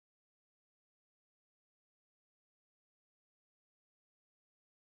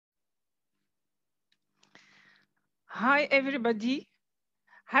Hi, everybody.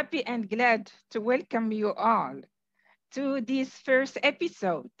 Happy and glad to welcome you all to this first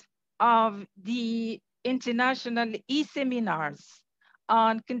episode of the International e-seminars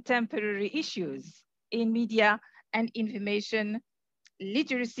on contemporary issues in media and information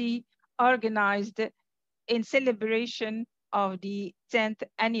literacy, organized in celebration of the 10th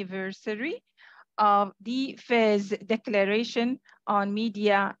anniversary of the Fez Declaration on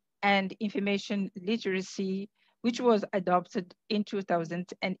Media and Information Literacy, which was adopted in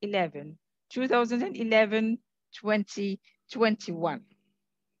 2011, 2021.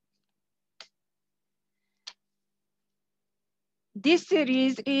 This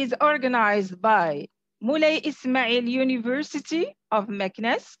series is organized by Moulay Ismail University of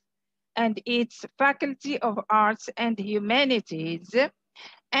Meknes and its Faculty of Arts and Humanities,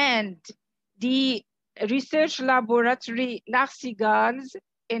 and the Research Laboratory L'Arcigals,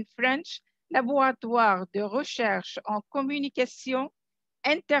 in French, Laboratoire de recherche en communication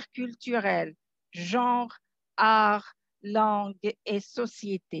interculturelle, genre, art, langue et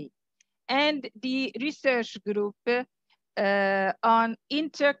société, and the research group on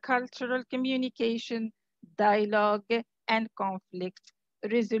intercultural communication, dialogue, and conflict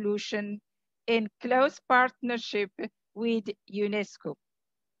resolution in close partnership with UNESCO.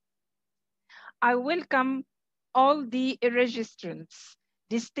 I welcome all the registrants,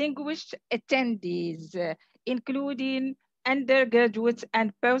 distinguished attendees, including undergraduate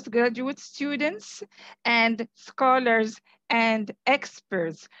and postgraduate students and scholars and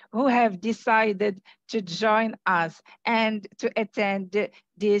experts who have decided to join us and to attend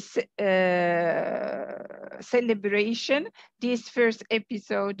this celebration, this first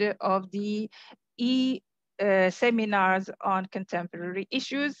episode of the seminars on contemporary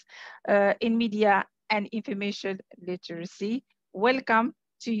issues in media and information literacy. Welcome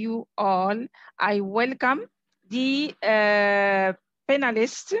to you all. I welcome the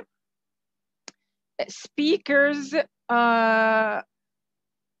panelists, speakers. Sara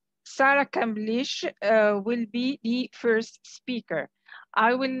KHAMLICH will be the first speaker.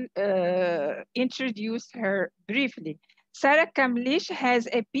 I will introduce her briefly. Sara KHAMLICH has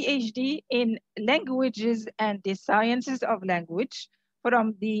a Ph.D. in languages and the sciences of language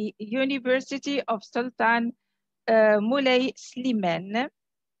from the University of Sultan Moulay Slimane.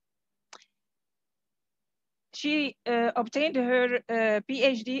 She obtained her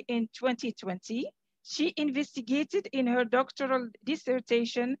Ph.D. in 2020. She investigated in her doctoral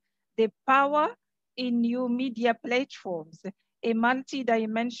dissertation the power in new media platforms, a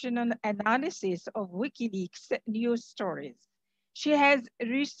multi-dimensional analysis of WikiLeaks news stories. She has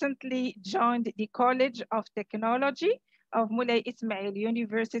recently joined the College of Technology of Moulay Ismail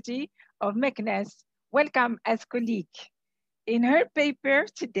University of Meknes. Welcome as colleague. In her paper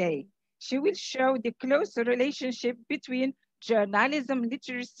today, she will show the close relationship between journalism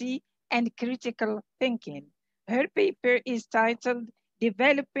literacy and critical thinking. Her paper is titled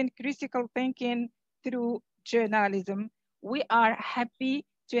Developing Critical Thinking Through Journalism. We are happy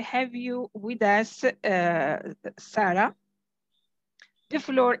to have you with us, Sara. The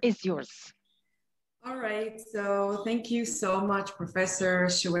floor is yours. All right, so thank you so much, Professor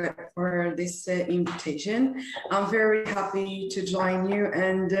Chouet, for this invitation. I'm very happy to join you.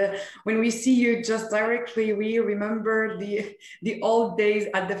 And when we see you just directly, we remember the old days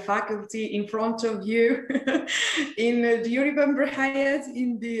at the faculty in front of you. Do you remember, Hayat,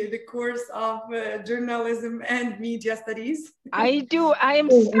 in the course of journalism and media studies? I do. I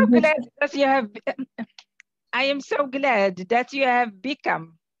am so glad that you have. I am so glad that you have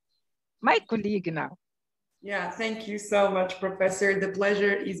become my colleague now. Yeah, thank you so much, Professor. The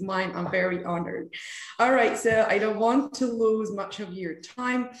pleasure is mine. I'm very honored. All right, so I don't want to lose much of your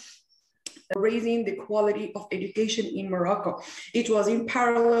time raising the quality of education in Morocco. It was in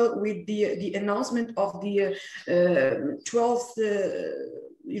parallel with the announcement of the 12th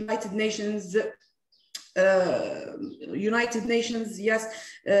United Nations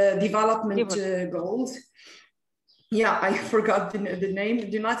development goals. Yeah, I forgot the name. The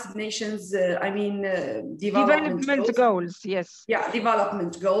United Nations, development goals, yes. Yeah,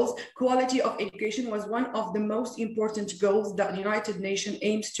 development goals. Quality of education was one of the most important goals that the United Nations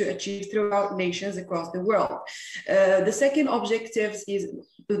aims to achieve throughout nations across the world. The second objective is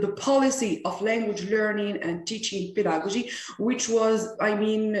the policy of language learning and teaching pedagogy, which was,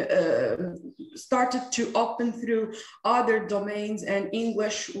 started to open through other domains, and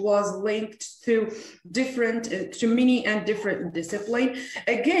English was linked to many and different disciplines.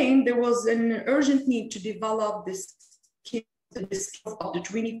 Again, there was an urgent need to develop this the skills of the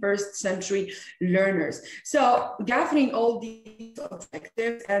 21st century learners. So gathering all these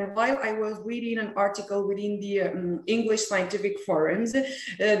objectives, and while I was reading an article within the English scientific forums,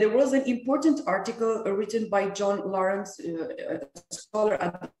 there was an important article written by John Lawrence, a scholar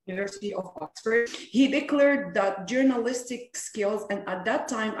at the University of Oxford. He declared that journalistic skills, and at that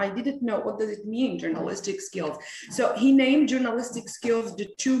time I didn't know what does it mean, journalistic skills. So he named journalistic skills the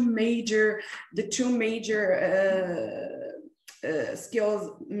two major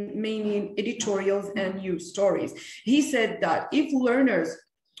skills, mainly editorials and news stories. He said that if learners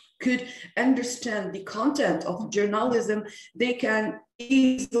could understand the content of journalism, they can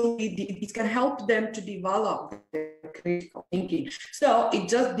easily, it can help them to develop their critical thinking. So it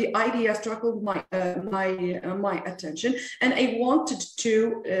just, the idea struck my my attention, and I wanted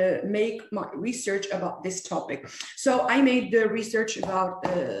to make my research about this topic. So I made the research about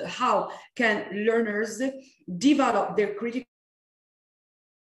how can learners develop their critical.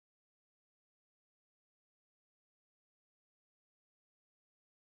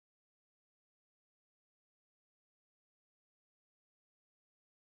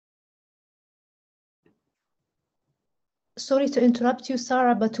 Sorry to interrupt you,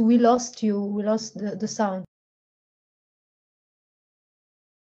 Sarah, but we lost you. We lost the sound.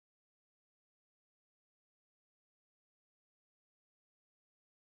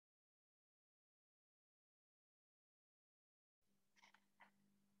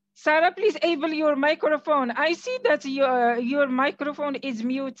 Sarah, please enable your microphone. I see that your microphone is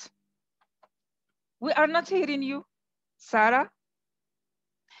mute. We are not hearing you. Sarah,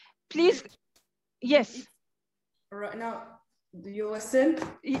 please. Yes. Right now, do you listen?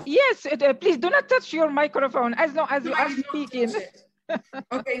 Yes, please do not touch your microphone as long as you are speaking.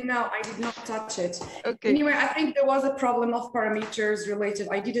 Okay, no, I did not touch it. Okay. Anyway, I think there was a problem of parameters related.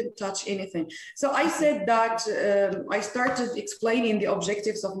 I didn't touch anything. So I said that I started explaining the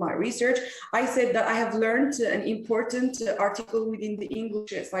objectives of my research. I said that I have learned an important article within the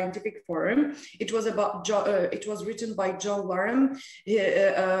English Scientific Forum. It was about it was written by John Lawrence,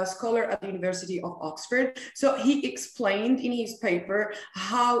 a scholar at the University of Oxford. So he explained in his paper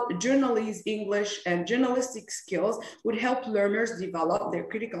how journalism, English, and journalistic skills would help learners develop their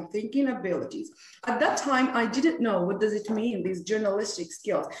critical thinking abilities. At that time, I didn't know what does it mean, these journalistic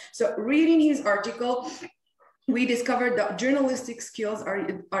skills. So reading his article, we discovered that journalistic skills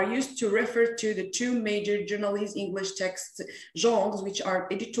are used to refer to the two major journalist English text genres, which are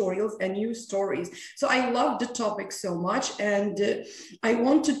editorials and news stories. So I loved the topic so much, and I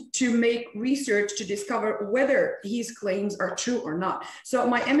wanted to make research to discover whether his claims are true or not. So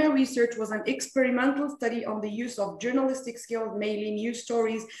my MA research was an experimental study on the use of journalistic skills, mainly news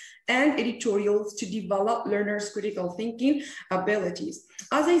stories and editorials, to develop learners' critical thinking abilities.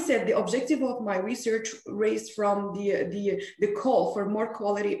 As I said, the objective of my research raised from the call for more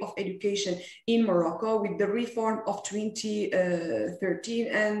quality of education in Morocco with the reform of 2013,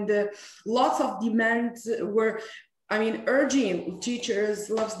 and lots of demands were, I mean, urging teachers,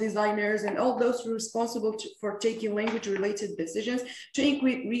 labs designers, and all those responsible for taking language-related decisions to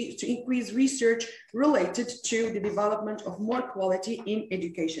increase research related to the development of more quality in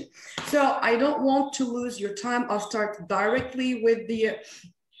education. So I don't want to lose your time. I'll start directly with the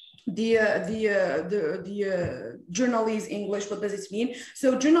journalese English. What does it mean?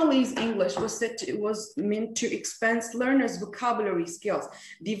 So journalese English was meant to expand learners' vocabulary skills,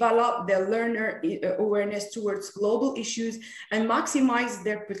 develop their learner awareness towards global issues, and maximize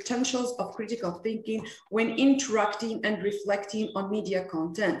their potentials of critical thinking when interacting and reflecting on media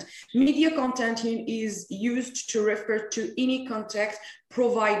content. Media content is used to refer to any context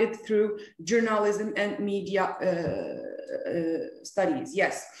provided through journalism and media studies.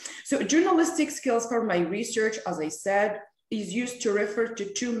 Yes. So journalistic skills for my research, as I said, is used to refer to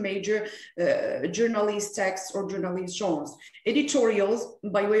two major journalist texts or journalist genres. Editorials,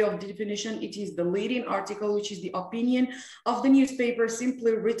 by way of definition, it is the leading article, which is the opinion of the newspaper,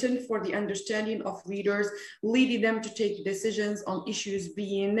 simply written for the understanding of readers, leading them to take decisions on issues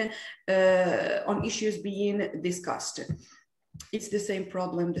being discussed. It's the same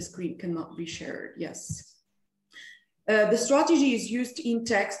problem. The screen cannot be shared. Yes. The strategy is used in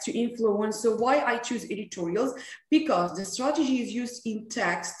text to influence. So why I choose editorials? Because the strategy is used in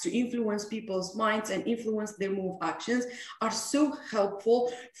text to influence people's minds and influence their move actions are so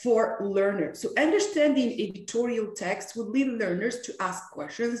helpful for learners. So understanding editorial text would lead learners to ask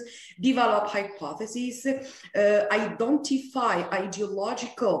questions, develop hypotheses, identify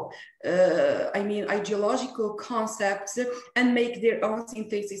ideological concepts, and make their own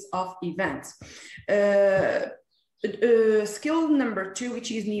synthesis of events. skill number 2,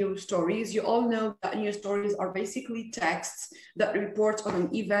 which is news stories. You all know that news stories are basically texts that report on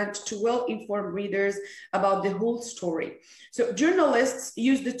an event to well-informed readers about the whole story. So journalists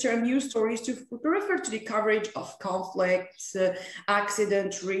use the term news stories to refer to the coverage of conflicts,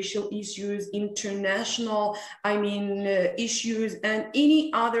 accidents, racial issues, international, issues, and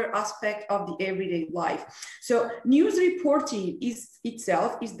any other aspect of the everyday life. So news reporting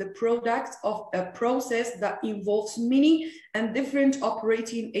itself is the product of a process that involves many and different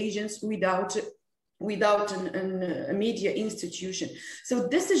operating agents without a media institution. So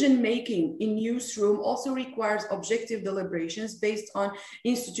decision-making in newsroom also requires objective deliberations based on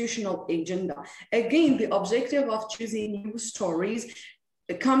institutional agenda. Again, the objective of choosing news stories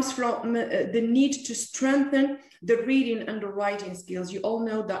comes from the need to strengthen the reading and the writing skills. You all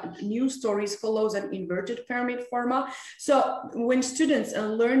know that news stories follows an inverted pyramid format. So when students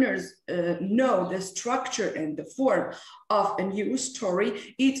and learners know the structure and the form of a news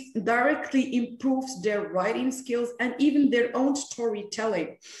story, it directly improves their writing skills and even their own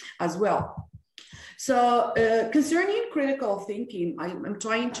storytelling as well. So concerning critical thinking, I'm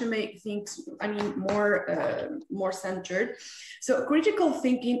trying to make things, more centered. So critical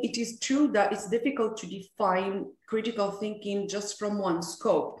thinking, it is true that it's difficult to define critical thinking just from one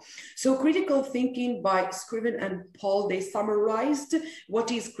scope. So critical thinking by Scriven and Paul, they summarized what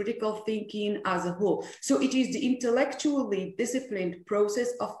is critical thinking as a whole. So it is the intellectually disciplined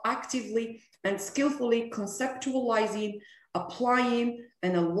process of actively and skillfully conceptualizing, applying,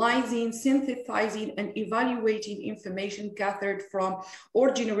 analyzing, synthesizing, and evaluating information gathered from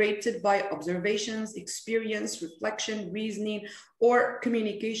or generated by observations, experience, reflection, reasoning, or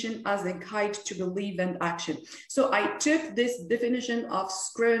communication as a guide to belief and action. So I took this definition of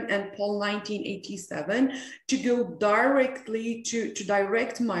Scriven and Paul 1987 to go directly to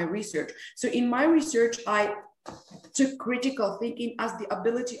direct my research. So in my research, I took critical thinking as the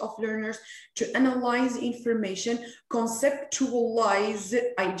ability of learners to analyze information, conceptualize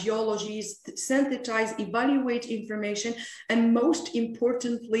ideologies, synthesize, evaluate information, and most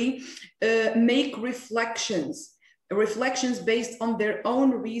importantly, make reflections based on their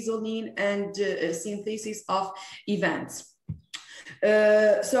own reasoning and synthesis of events.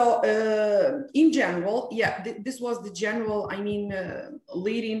 In general, yeah, this was the general,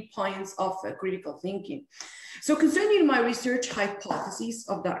 leading points of critical thinking. So concerning my research hypothesis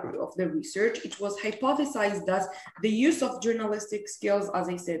of the research, it was hypothesized that the use of journalistic skills, as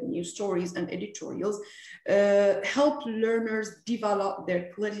I said, news stories and editorials, help learners develop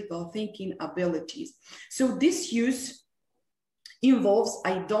their critical thinking abilities. So this use involves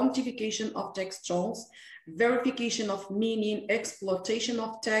identification of text tones, verification of meaning, exploitation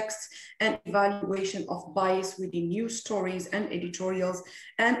of text, and evaluation of bias within news stories and editorials,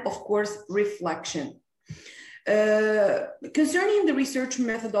 and of course, reflection. Concerning the research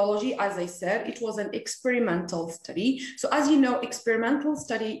methodology, as I said, it was an experimental study. So as you know, experimental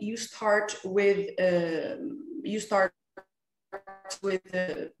study, you start with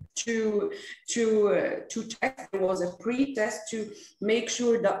two tests. There was a pre-test to make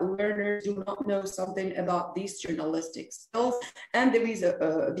sure that learners do not know something about these journalistic skills. And there is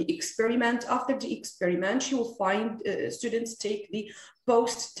the experiment. After the experiment, you will find students take the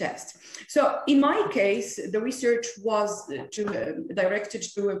post-test. So in my case, the research was directed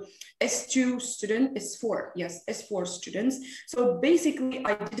to S2 students, S4 students. So basically,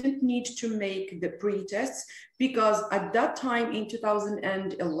 I didn't need to make the pre-tests because at that time in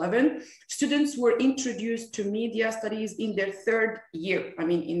 2011, students were introduced to media studies in their third year,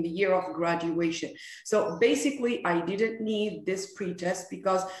 in the year of graduation. So basically, I didn't need this pre-test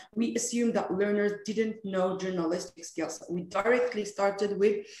because we assumed that learners didn't know journalistic skills. We directly started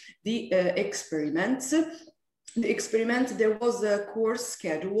with the experiments. The experiment, there was a course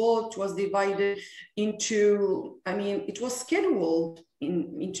schedule. It was divided into, it was scheduled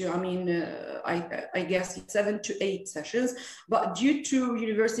into, I guess 7 to 8 sessions, but due to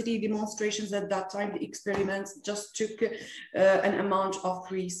university demonstrations at that time, the experiments just took an amount of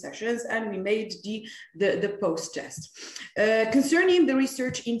 3 sessions, and we made the post-test. Concerning the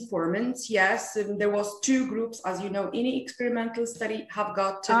research informants, yes, there was 2 groups. As you know, any experimental study have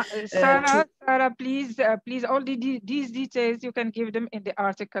got Sara, please, all these details, you can give them in the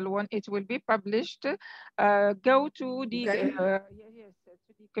article when it will be published. Go to the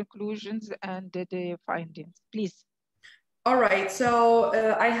to the conclusions and the findings, please. All right, so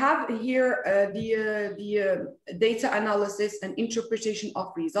I have here the data analysis and interpretation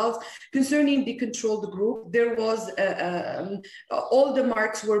of results concerning the controlled group. There was all the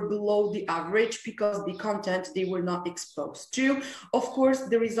marks were below the average because the content they were not exposed to. Of course,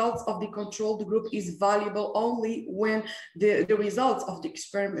 the results of the controlled group is valuable only when the results of the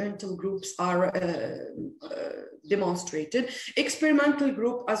experimental groups are demonstrated. Experimental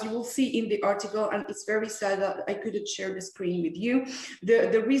group, as you will see in the article, and it's very sad that I couldn't share this screen with you,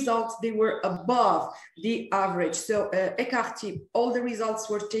 the results, they were above the average. So écart type, all the results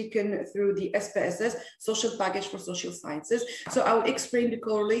were taken through the SPSS, Social Package for Social Sciences. So I'll explain the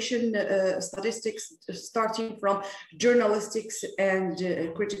correlation statistics starting from journalistics and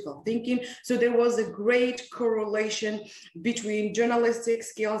critical thinking. So there was a great correlation between journalistic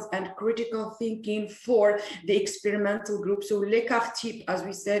skills and critical thinking for the experimental group. So l'écart type, as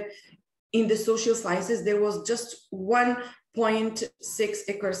we said, in the social sciences, there was just 1.6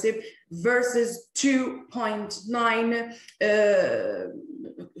 accuracy versus 2.9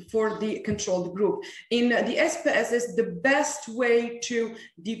 for the controlled group. In the SPSS, the best way to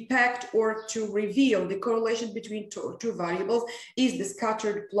depict or to reveal the correlation between two variables is the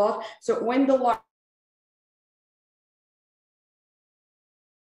scattered plot. So when the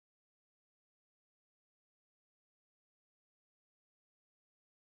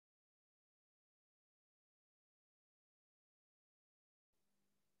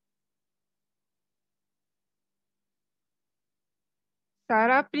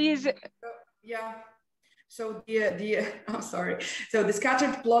Sara, please. Yeah. So I'm sorry. So the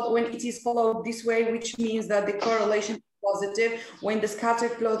scattered plot, when it is followed this way, which means that the correlation is positive. When the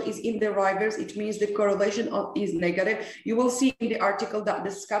scattered plot is in the reverse, it means the correlation is negative. You will see in the article that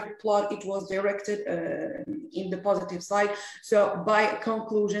the scattered plot, it was directed in the positive side. So by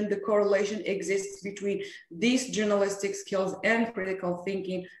conclusion, the correlation exists between these journalistic skills and critical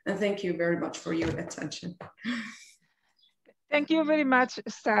thinking. And thank you very much for your attention. Thank you very much,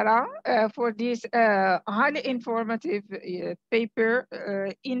 Sara, for this highly informative paper.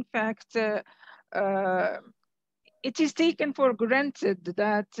 In fact, it is taken for granted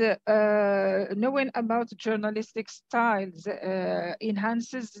that knowing about journalistic styles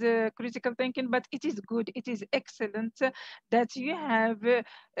enhances critical thinking, but it is good, it is excellent that you have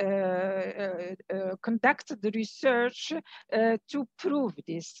conducted the research to prove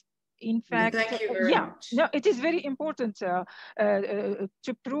this. In fact, thank you very much. No, it is very important to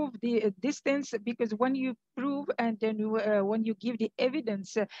prove the distance, because when you prove and then when you give the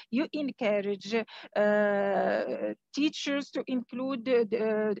evidence, you encourage teachers to include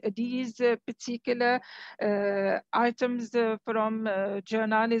these particular items from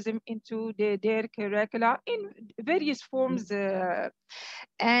journalism into their curricula in various forms.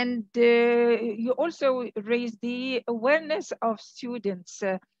 And you also raise the awareness of students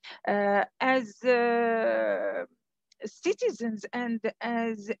as citizens and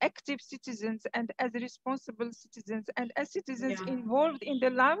as active citizens and as responsible citizens and as citizens involved in the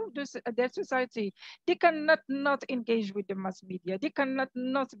life of their society. They cannot not engage with the mass media. They cannot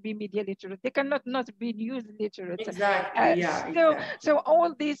not be media literate. They cannot not be news literate. Exactly, So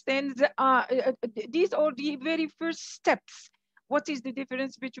all these things are, these are the very first steps. What is the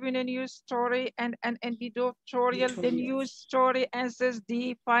difference between a news story and an editorial? The news story answers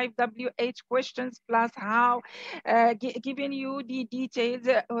the 5 WH questions plus how, giving you the details,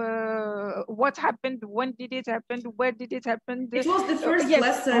 what happened, when did it happen, where did it happen. It was the first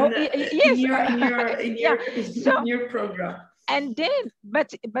lesson in your program. And then,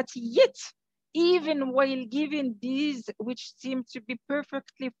 but yet, even while giving these, which seem to be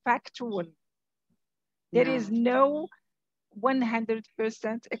perfectly factual, there is no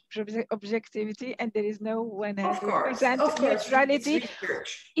 100% objectivity, and there is no 100% neutrality.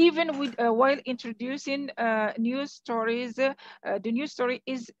 Even with while introducing news stories, the news story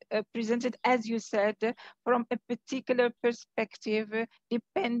is presented, as you said, from a particular perspective,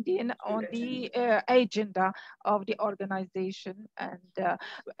 depending on the agenda of the organization. And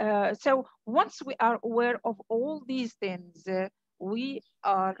so once we are aware of all these things, we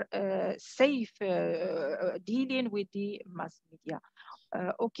are safe dealing with the mass media.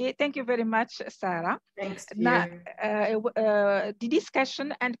 Okay, thank you very much, Sara. Thanks. Now, the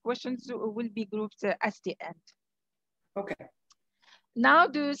discussion and questions will be grouped at the end. Okay. Now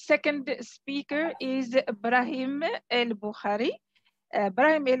the second speaker is Brahim ELBOUKHARI.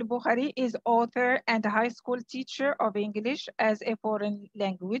 Brahim ELBOUKHARI is author and high school teacher of English as a foreign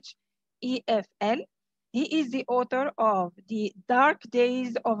language, EFL. He is the author of The Dark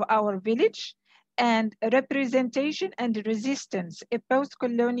Days of Our Village and Representation and Resistance, a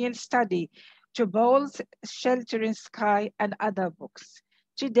Post-Colonial Study, To Bowles, Sheltering Sky, and other books.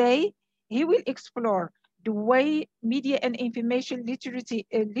 Today, he will explore the way media and information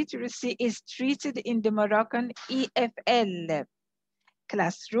literacy is treated in the Moroccan EFL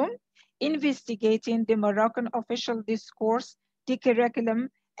classroom, investigating the Moroccan official discourse, the curriculum,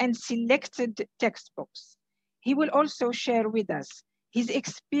 and selected textbooks. He will also share with us his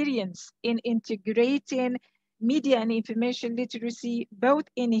experience in integrating media and information literacy both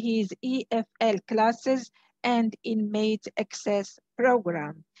in his EFL classes and in Mate Access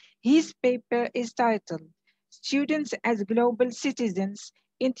program. His paper is titled Students as Global Citizens,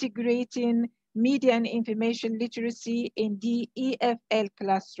 Integrating Media and Information Literacy in the EFL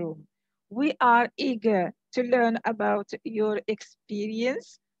Classroom. We are eager to learn about your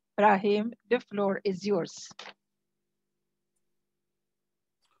experience. Brahim, the floor is yours.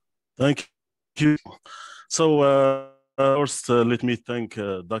 Thank you. So first, let me thank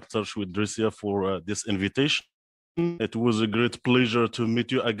Dr. Chouidressia for this invitation. It was a great pleasure to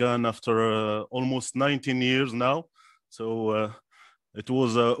meet you again after almost 19 years now. So it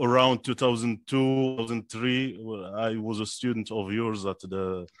was around 2002, 2003. I was a student of yours at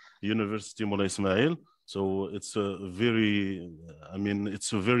the University Moulay Ismail. So it's a very,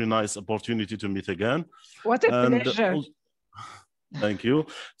 it's a very nice opportunity to meet again. What a pleasure. Thank you.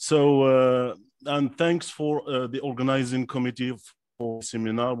 So, and thanks for the organizing committee for the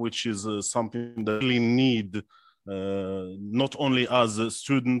seminar, which is something that we really need, not only as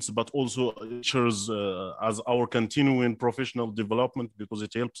students, but also teachers as our continuing professional development, because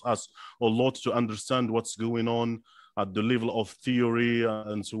it helps us a lot to understand what's going on at the level of theory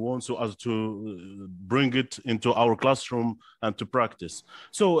and so on, so as to bring it into our classroom and to practice.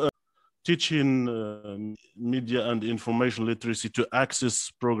 So teaching media and information literacy to access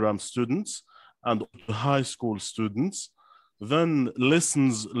program students and high school students, then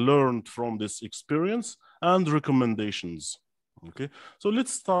lessons learned from this experience and recommendations. Okay, so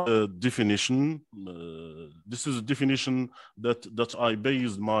let's start a definition. This is a definition that I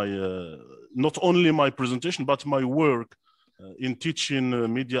based my, not only my presentation, but my work in teaching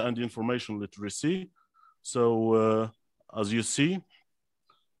media and information literacy. So as you see,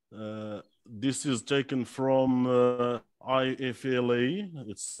 this is taken from IFLA.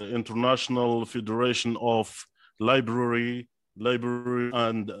 It's the International Federation of Library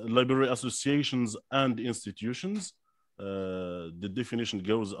Associations and Institutions. The definition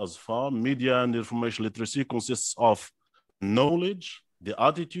goes as far: media and information literacy consists of knowledge, the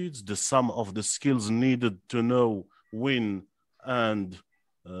attitudes, the sum of the skills needed to know when and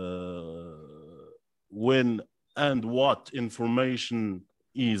what information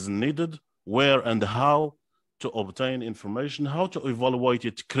is needed, where and how to obtain information, how to evaluate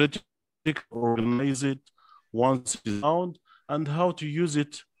it critically, organize it once it is found, and how to use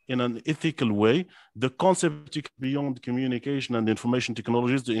it in an ethical way. The concept beyond communication and information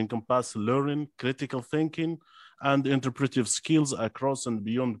technologies to encompass learning, critical thinking, and interpretive skills across and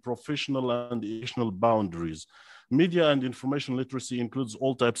beyond professional and educational boundaries. Media and information literacy includes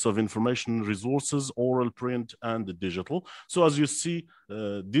all types of information resources, oral, print, and digital. So as you see,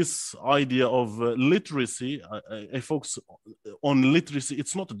 this idea of literacy, I focus on literacy.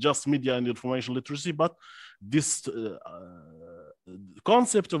 It's not just media and information literacy, but this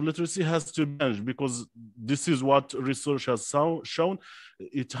concept of literacy has to change, because this is what research has shown.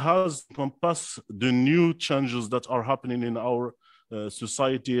 It has encompassed the new changes that are happening in our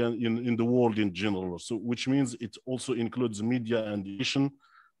society and in the world in general. So, which means it also includes media and information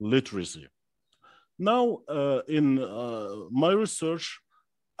literacy. Now, in my research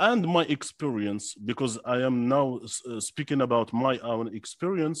and my experience, because I am now speaking about my own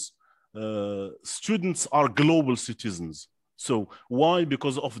experience, students are global citizens. So why?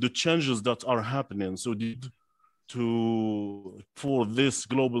 Because of the changes that are happening. So for this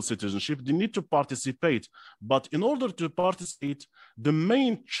global citizenship, they need to participate. But in order to participate, the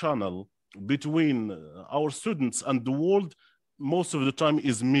main channel between our students and the world most of the time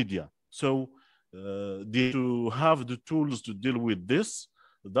is media. So they to have the tools to deal with this.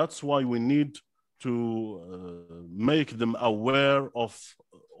 That's why we need to make them aware of,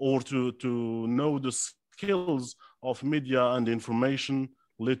 or to know the skills of media and information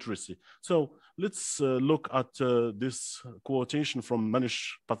literacy. So let's look at this quotation from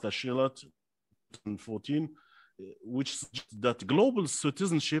Manish Pathashilat, 2014, which suggests that global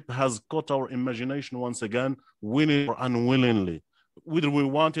citizenship has caught our imagination once again, willingly or unwillingly. Whether we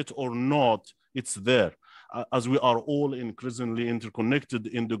want it or not, it's there. As we are all increasingly interconnected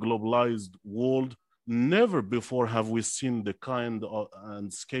in the globalized world, never before have we seen the kind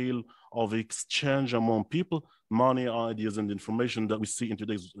and scale of exchange among people money, ideas, and information that we see in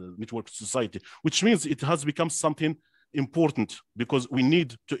today's network society, which means it has become something important because we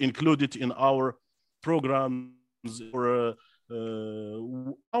need to include it in our programs or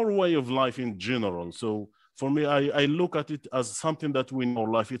our way of life in general. So for me, I look at it as something that we know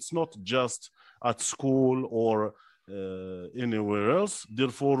life. It's not just at school or anywhere else.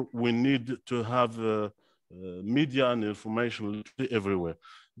 Therefore, we need to have media and information everywhere.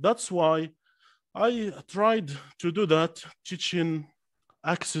 That's why I tried to do that, teaching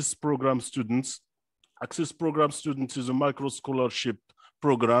Access Program students. Access Program students is a micro scholarship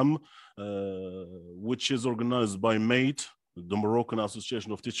program, which is organized by MATE, the Moroccan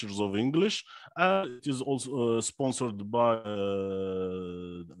Association of Teachers of English, and it is also sponsored by,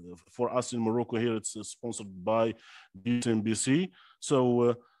 for us in Morocco here, it's sponsored by USMBC.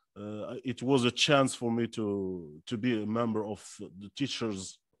 So it was a chance for me to be a member of the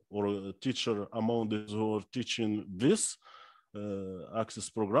teachers or a teacher among those who are teaching this Access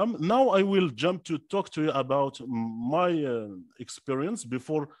program. Now I will jump to talk to you about my experience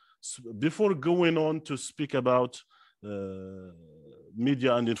before going on to speak about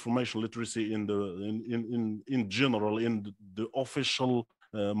media and information literacy in general in the official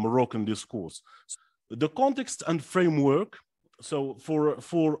Moroccan discourse. So the context and framework. So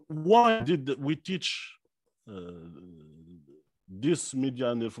for why did we teach this media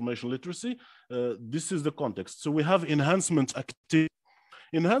and information literacy? This is the context. So we have enhancement activities.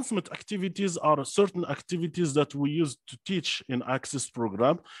 Enhancement activities are certain activities that we use to teach in Access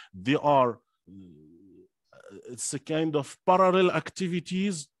program. They are, it's a kind of parallel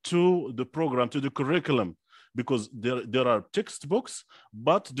activities to the program, to the curriculum, because there are textbooks,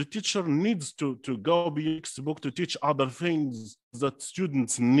 but the teacher needs to go beyond textbook to teach other things that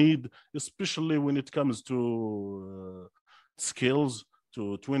students need, especially when it comes to skills,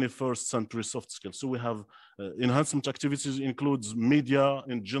 to 21st century soft skills. So we have enhancement activities includes media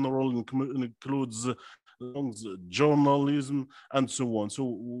in general, includes journalism and so on.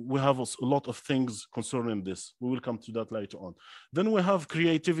 So we have a lot of things concerning this. We will come to that later on. Then we have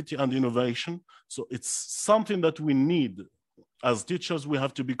creativity and innovation. So it's something that we need. As teachers, we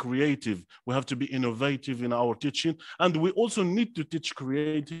have to be creative. We have to be innovative in our teaching. And we also need to teach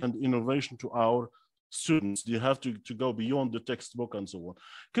creativity and innovation to our students. They have to go beyond the textbook and so on.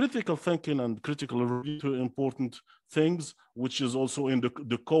 Critical thinking and critical review, two important things, which is also in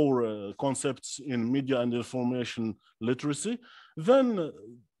the core concepts in media and information literacy. Then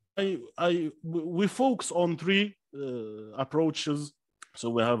we focus on three approaches. So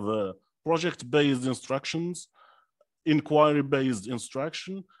we have project-based instructions, inquiry-based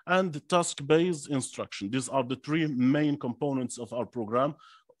instruction, and task-based instruction. These are the three main components of our program,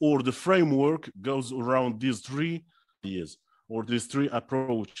 or the framework goes around these three ideas or these three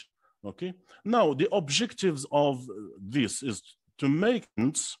approaches. Okay. Now the objectives of this is to make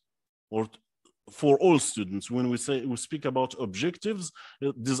sense, or for all students. When we speak about objectives,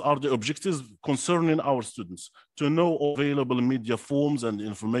 these are the objectives concerning our students: to know available media forms and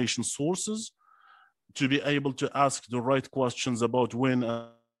information sources, to be able to ask the right questions about when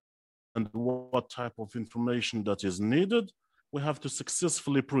and what type of information that is needed. We have to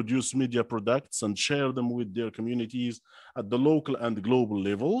successfully produce media products and share them with their communities at the local and global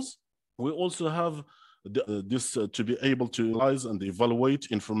levels. We also have to be able to analyze and evaluate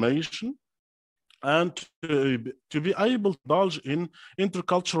information, and to be able to indulge in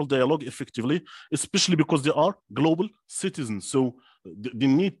intercultural dialogue effectively, especially because they are global citizens. So they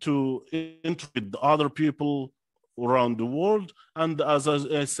need to interact with other people around the world. And as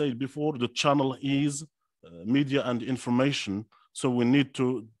I said before, the channel is media and information. So we need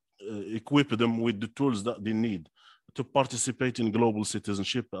to equip them with the tools that they need to participate in global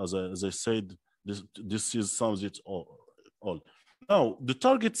citizenship. As I said, this sums it all. Now, the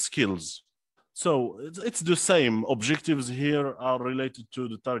target skills. So it's the same. Objectives here are related to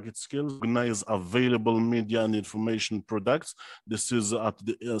the target skills. Recognize available media and information products. This is at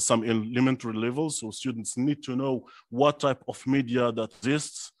some elementary levels. So students need to know what type of media that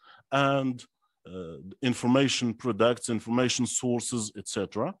exists, and information products, information sources,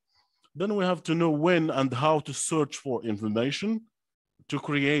 etc. Then we have to know when and how to search for information, to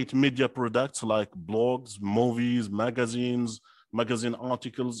create media products like blogs, movies, magazines, magazine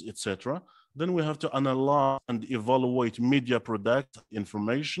articles, etc. Then we have to analyze and evaluate media product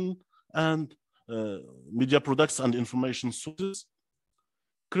information and media products and information sources,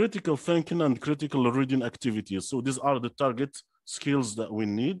 critical thinking and critical reading activities. So these are the target skills that we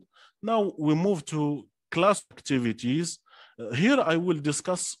need. Now we move to class activities. Here I will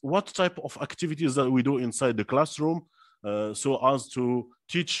discuss what type of activities that we do inside the classroom so as to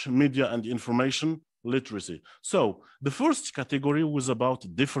teach media and information literacy. So the first category was about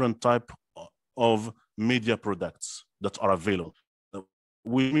different type of media products that are available,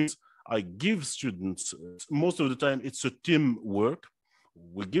 which means I give students, most of the time it's a team work.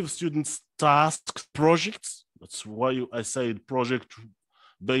 We give students tasks, projects. That's why I say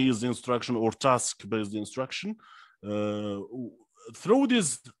project-based instruction or task-based instruction. Through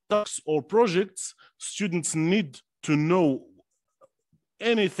these tasks or projects, students need to know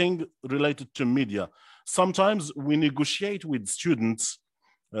anything related to media. Sometimes we negotiate with students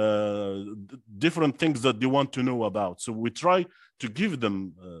different things that they want to know about. So we try to give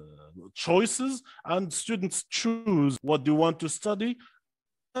them choices, and students choose what they want to study.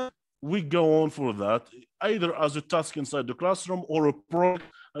 We go on for that, either as a task inside the classroom or a project.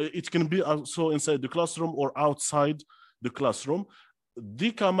 It can be also inside the classroom or outside the classroom.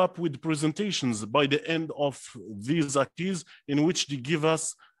 They come up with presentations by the end of these activities in which they give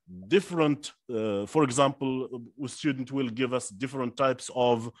us different, for example, a student will give us different types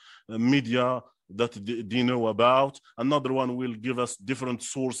of media that they know about. Another one will give us different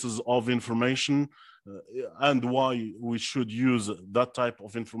sources of information and why we should use that type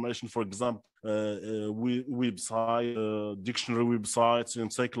of information. For example, website, dictionary websites,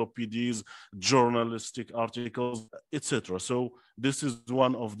 encyclopedias, journalistic articles, etc. So this is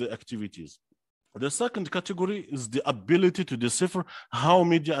one of the activities. The second category is the ability to decipher how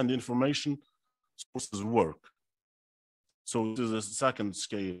media and information sources work. So this is a second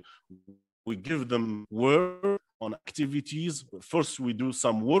scale. We give them work on activities. First, we do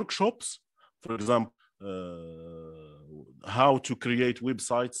some workshops. For example, how to create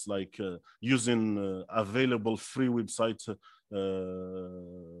websites, like using available free websites,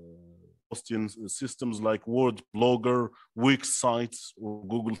 hosting systems like Word, Blogger, Wix sites, or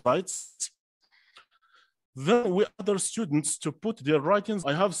Google sites. Then we other students to put their writings.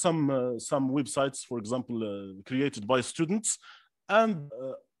 I have some websites, for example, created by students, and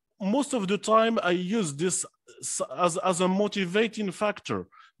most of the time I use this as a motivating factor,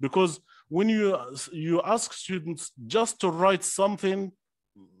 because when you ask students just to write something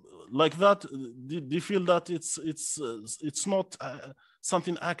like that, they feel that it's not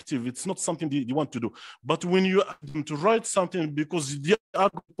something active, it's not something they want to do. But when you ask them to write something because they are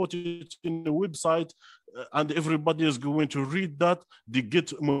going to put it in the website and everybody is going to read that, they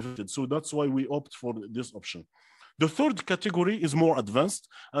get motivated. So that's why we opt for this option. The third category is more advanced,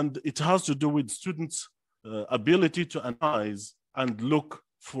 and it has to do with students' ability to analyze and look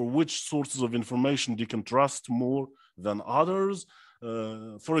for which sources of information they can trust more than others.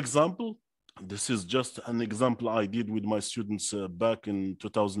 For example, this is just an example I did with my students back in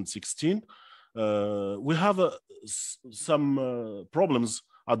 2016. We have some problems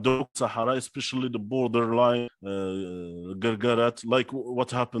at the Sahara, especially the borderline Gargarat, like what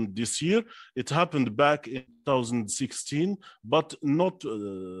happened this year. It happened back in 2016, but not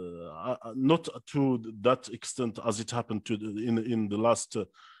to that extent as it happened in the last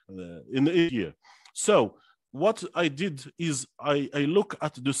in the year. So what I did is I look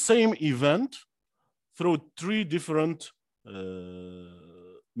at the same event through three different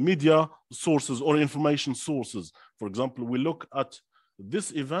media sources or information sources. For example, we look at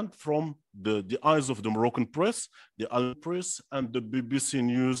this event from the eyes of the Moroccan press, the Al Press, and the BBC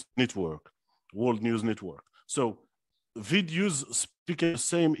News Network, World News Network. So videos speaking the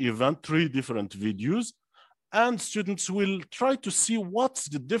same event, three different videos, and students will try to see what's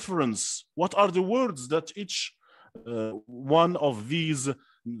the difference, what are the words that each one of these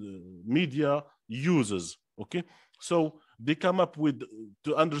media uses, okay? So they come up with,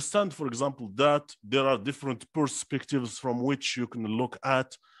 to understand, for example, that there are different perspectives from which you can look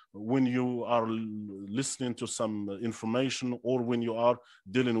at when you are listening to some information or when you are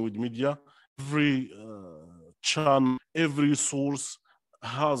dealing with media. Every channel, every source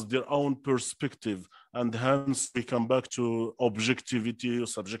has their own perspective, and hence we come back to objectivity,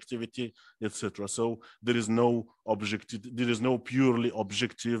 subjectivity, etc. So there is no purely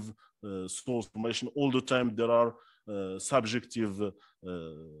objective source information. All the time there are subjective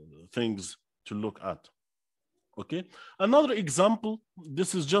things to look at. Okay, another example,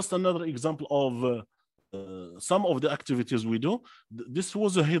 this is just another example of some of the activities we do. This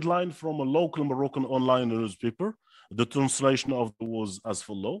was a headline from a local Moroccan online newspaper. The translation of it was as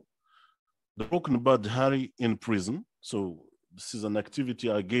follows: the Moroccan ELBOUKHARI in prison. So this is an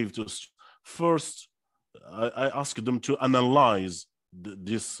activity I gave to first. I asked them to analyze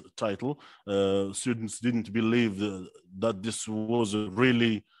this title. Students didn't believe that this was a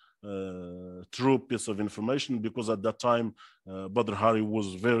really true piece of information, because at that time ELBOUKHARI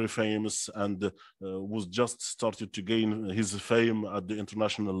was very famous and was just started to gain his fame at the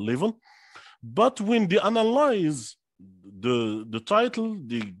international level. But when they analyze the title,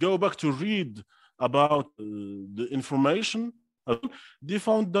 they go back to read about the information, they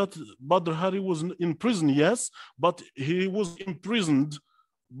found that Badr Hari was in prison, yes, but he was imprisoned,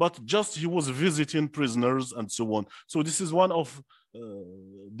 but just he was visiting prisoners and so on. So this is one of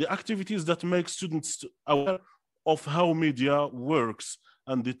the activities that make students aware of how media works,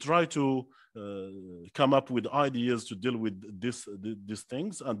 and they try to come up with ideas to deal with these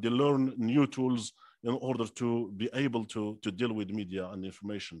things, and they learn new tools in order to be able to deal with media and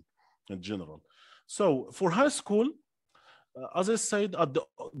information in general. So for high school, as I said, at the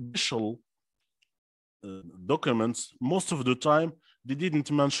initial documents, most of the time, they didn't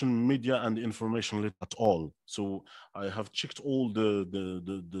mention media and information lit at all. So I have checked all the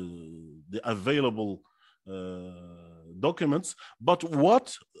available documents, but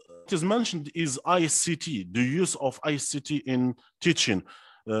what is mentioned is ICT, the use of ICT in teaching,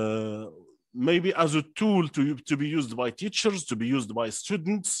 maybe as a tool to be used by teachers, to be used by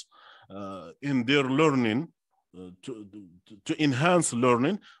students in their learning, to enhance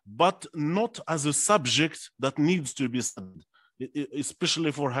learning, but not as a subject that needs to be studied.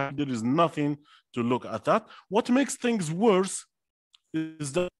 Especially for how there is nothing to look at that. What makes things worse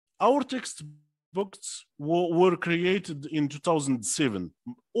is that our textbooks were created in 2007.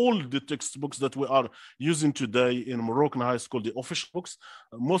 All the textbooks that we are using today in Moroccan high school, the official books,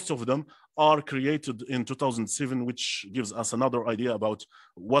 most of them are created in 2007, which gives us another idea about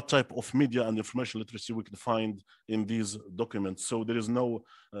what type of media and information literacy we can find in these documents. So there is no,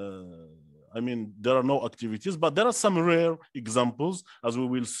 I mean, there are no activities, but there are some rare examples, as we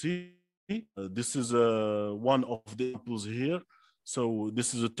will see. This is one of the examples here. So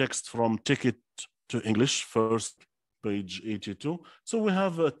this is a text from Ticket to English, first page 82. So we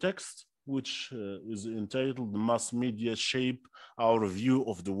have a text which is entitled Mass Media Shape Our View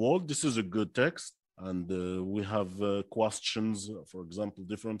of the World. This is a good text. And we have questions, for example,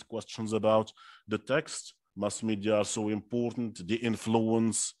 different questions about the text. Mass media are so important, they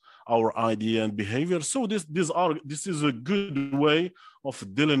influence our idea and behavior. So this is a good way of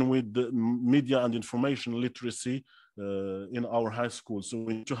dealing with the media and information literacy in our high school. So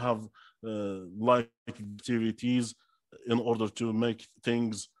we need to have like activities in order to make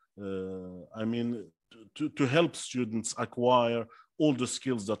things, I mean, to help students acquire all the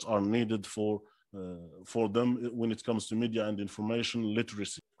skills that are needed for them when it comes to media and information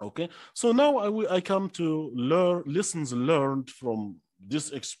literacy. Okay, so now I come to lessons learned from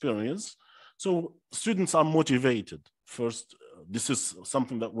this experience. So students are motivated. First, this is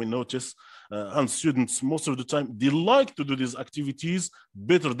something that we notice, and students most of the time, they like to do these activities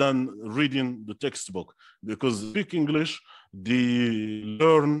better than reading the textbook, because they speak English, they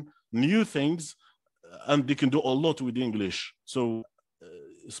learn new things, and they can do a lot with English. So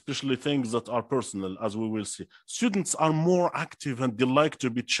especially things that are personal, as we will see. Students are more active and they like to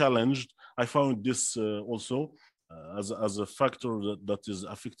be challenged. I found this also as a factor that is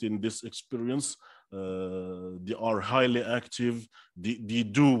affecting this experience. They are highly active, they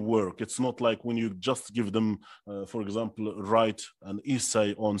do work. It's not like when you just give them, for example, write an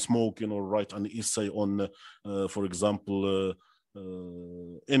essay on smoking or write an essay on, for example,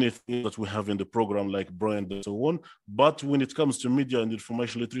 anything that we have in the program like brand and so on. But when it comes to media and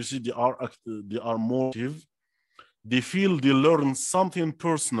information literacy, they are more active. They feel they learn something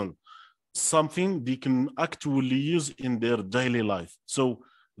personal, something they can actually use in their daily life. So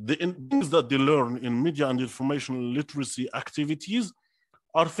the things that they learn in media and information literacy activities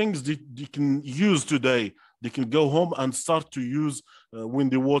are things that they can use today. They can go home and start to use when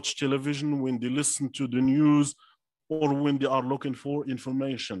they watch television, when they listen to the news, or when they are looking for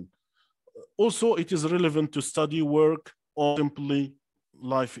information. Also, it is relevant to study, work, or simply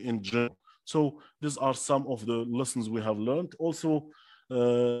life in general. So these are some of the lessons we have learned. Also,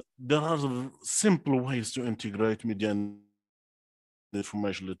 there are simple ways to integrate media and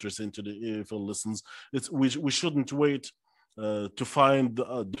information literacy into the EFL lessons. We shouldn't wait to find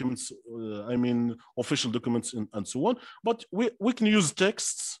documents, I mean, official documents and so on, but we can use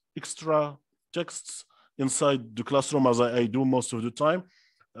texts, extra texts inside the classroom, as I do most of the time.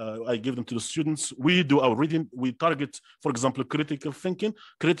 I give them to the students. We do our reading. We target, for example, critical thinking,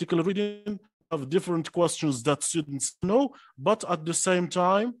 critical reading, of different questions that students know, but at the same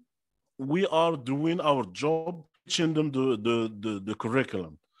time, we are doing our job, teaching them the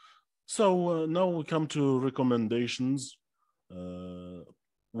curriculum. So now we come to recommendations.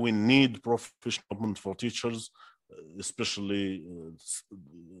 We need professional development for teachers. especially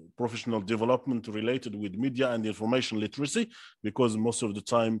professional development related with media and information literacy, because most of the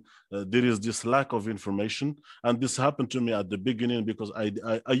time there is this lack of information. And this happened to me at the beginning because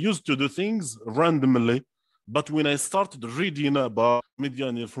I used to do things randomly. But when I started reading about media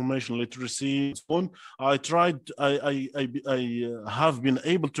and information literacy and so on, I have been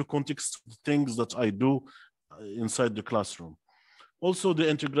able to context things that I do inside the classroom. Also, the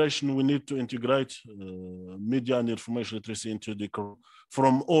integration, we need to integrate media and information literacy into the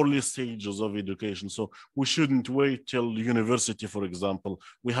from early stages of education. So we shouldn't wait till university, for example.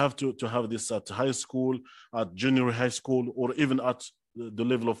 We have to have this at high school, at junior high school, or even at the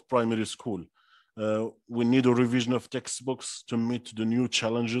level of primary school. We need a revision of textbooks to meet the new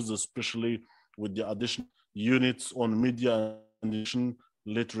challenges, especially with the additional units on media and information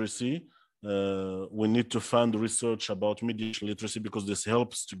literacy. We need to fund research about media literacy because this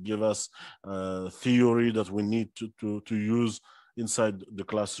helps to give us theory that we need to use inside the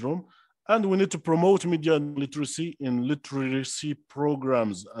classroom. And we need to promote media literacy in literacy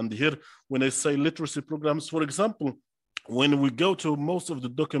programs. And here, when I say literacy programs, for example, when we go to most of the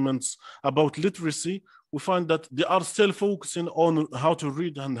documents about literacy, we find that they are still focusing on how to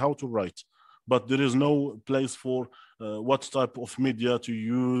read and how to write. But there is no place for what type of media to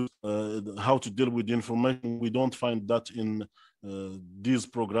use, how to deal with information. We don't find that in these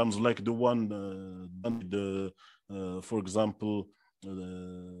programs like the one, for example,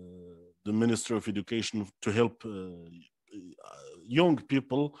 the Ministry of Education to help young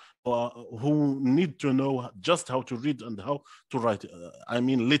people who need to know just how to read and how to write, I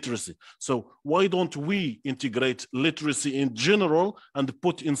mean literacy. So why don't we integrate literacy in general and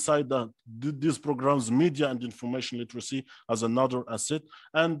put inside these programs media and information literacy as another asset?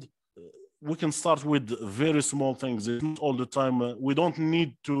 And we can start with very small things. It's not all the time. We don't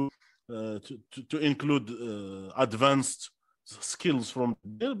need to include advanced skills from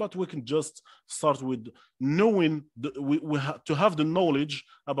there, but we can just start with knowing we have to have the knowledge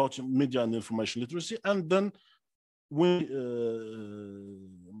about media and information literacy, and then we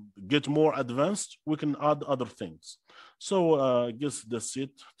get more advanced, we can add other things. So I guess that's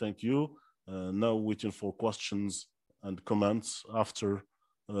it. Thank you. Now waiting for questions and comments after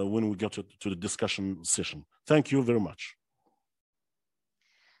when we get to the discussion session. Thank you very much.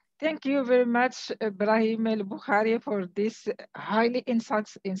 Thank you very much, Brahim ELBOUKHARI, for this highly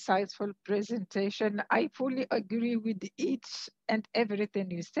insightful presentation. I fully agree with each and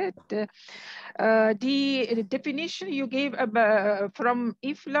everything you said. The definition you gave from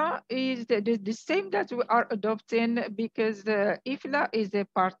IFLA is the same that we are adopting, because IFLA is a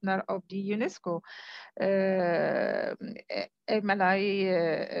partner of the UNESCO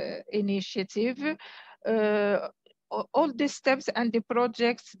MLI initiative. All the steps and the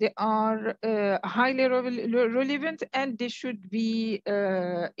projects, they are highly relevant, and they should be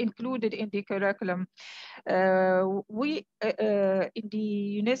included in the curriculum. We, in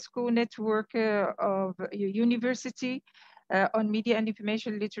the UNESCO network of university on media and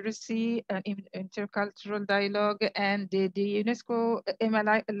information literacy and intercultural dialogue, and the UNESCO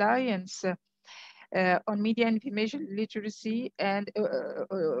MLI Alliance on media and information literacy, and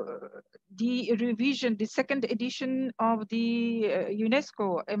the revision, the second edition of the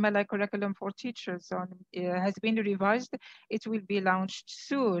UNESCO MLI curriculum for teachers has been revised. It will be launched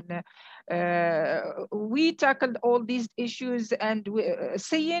soon. We tackled all these issues, and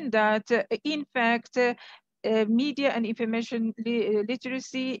saying that in fact media and information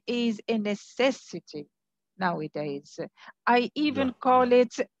literacy is a necessity nowadays. I even call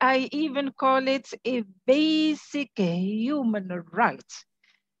it a basic human right,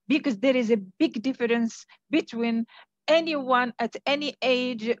 because there is a big difference between anyone at any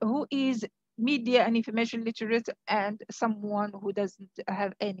age who is media and information literate and someone who doesn't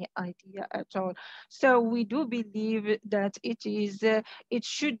have any idea at all. So we do believe that it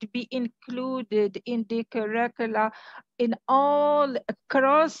should be included in the curricula, in all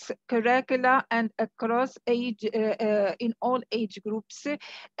across curricula and across age, in all age groups.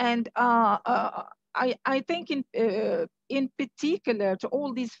 And I think in particular to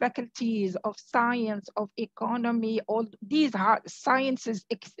all these faculties of science, of economy, all these hard sciences,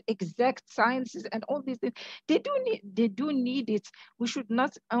 exact sciences, and all these things, they do need it. We should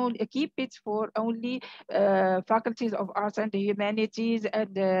not only keep it for only faculties of arts and the humanities,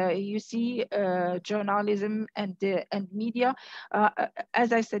 and you see journalism and media.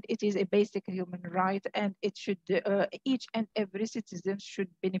 As I said, it is a basic human right, and it should each and every citizen should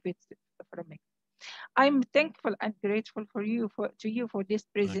benefit from it. I'm thankful and grateful to you for this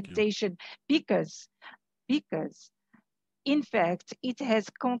presentation, because in fact it has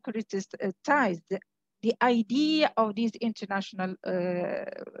concretized The idea of these international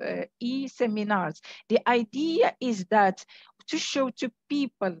e-seminars, the idea is that to show to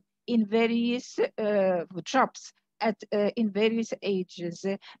people in various jobs in various ages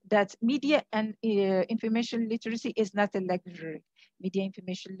that media and information literacy is not a luxury. Media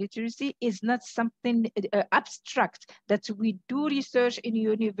information literacy is not something abstract that we do research in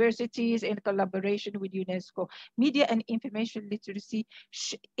universities in collaboration with UNESCO. Media and information literacy,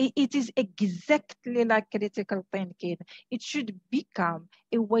 it is exactly like critical thinking. It should become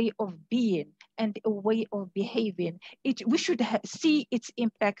a way of being and a way of behaving. We should see its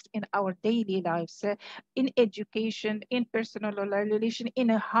impact in our daily lives, in education, in personal relation, in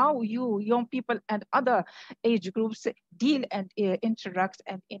how you, young people and other age groups deal and interact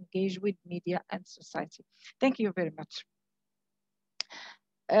and engage with media and society. Thank you very much.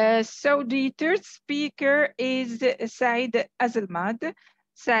 So the third speaker is Said Azalmad.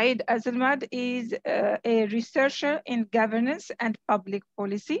 Said Azalmad is a researcher in governance and public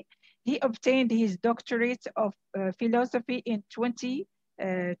policy. He obtained his doctorate of philosophy in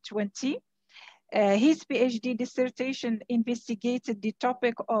 2020. His PhD dissertation investigated the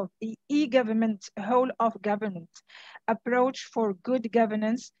topic of the e-government, whole of government approach for good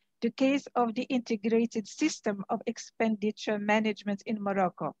governance, the case of the integrated system of expenditure management in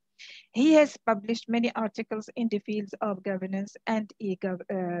Morocco. He has published many articles in the fields of governance and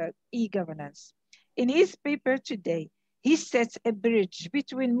e-governance. In his paper today, he sets a bridge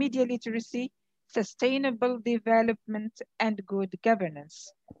between media literacy, sustainable development, and good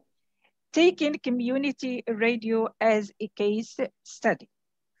governance, taking community radio as a case study.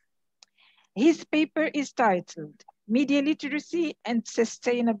 His paper is titled Media Literacy and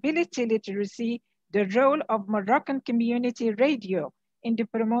Sustainability Literacy, the Role of Moroccan Community Radio in the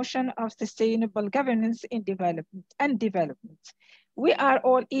Promotion of Sustainable Governance in Development. We are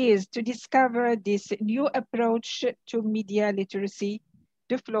all ears to discover this new approach to media literacy.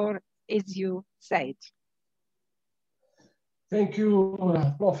 The floor is you, Said. Thank you,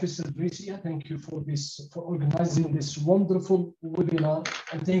 Professor Bricia. Thank you for organizing this wonderful webinar,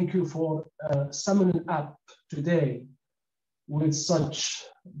 and thank you for summoning up today with such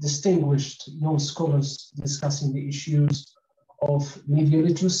distinguished young scholars discussing the issues of media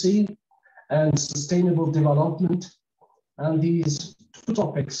literacy and sustainable development. And these two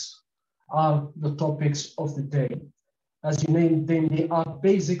topics are the topics of the day. As you named them, they are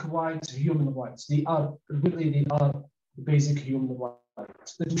basic rights, human rights. They are basic human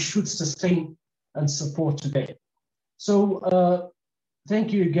rights that we should sustain and support today. So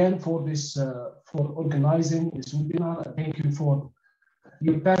thank you again for this, for organizing this webinar. Thank you for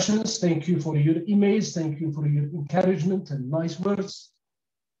your passions. Thank you for your emails. Thank you for your encouragement and nice words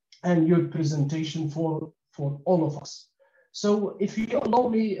and your presentation for all of us. So if you allow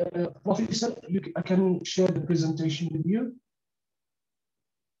me, Professor, I can share the presentation with you.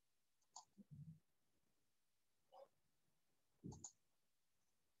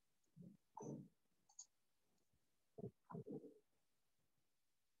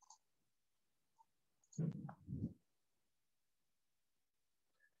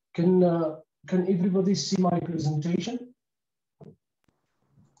 Can everybody see my presentation?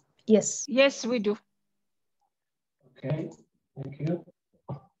 Yes. Yes, we do. Okay, thank you.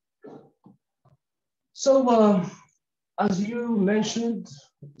 So as you mentioned,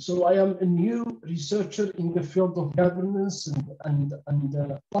 so I am a new researcher in the field of governance and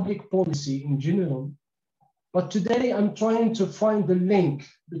public policy in general. But today I'm trying to find the link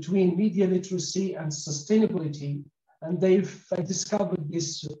between media literacy and sustainability. And I discovered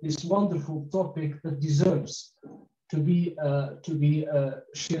this wonderful topic that deserves to be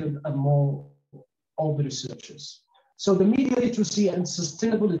shared among all the researchers. So the media literacy and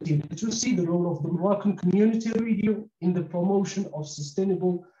sustainability literacy, the role of the Moroccan community radio in the promotion of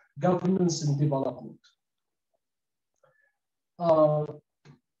sustainable governance and development.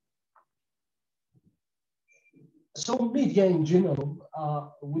 So media in general,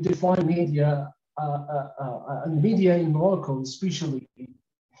 we define media and media in Morocco especially,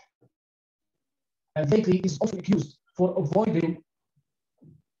 and lately is often accused for avoiding,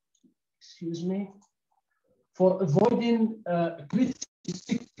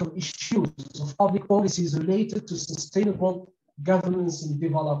 critical issues of public policies related to sustainable governance and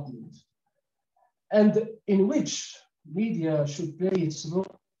development, and in which media should play its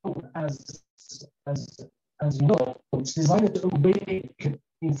role as you know, it's designed to awaken,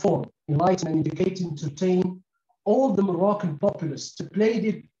 inform, enlighten, and educate, entertain all the Moroccan populace to play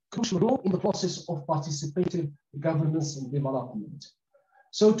the crucial role in the process of participative governance and development.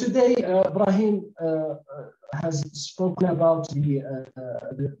 So today, Brahim has spoken about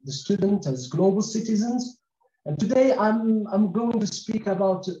the student as global citizens. And today I'm going to speak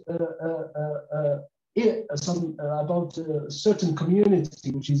about about a certain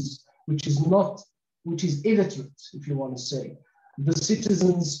community which is illiterate, if you want to say, the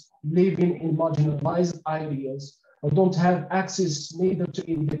citizens living in marginalized areas or don't have access neither to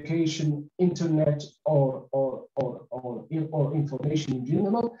education, internet, or information in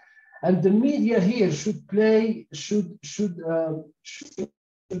general. And the media here should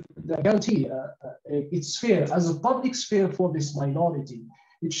guarantee its sphere as a public sphere for this minority.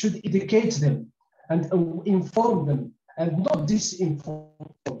 It should educate them and inform them and not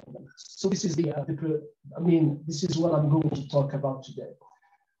disinform them. So this is this is what I'm going to talk about today.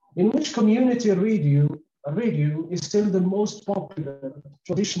 In which community radio is still the most popular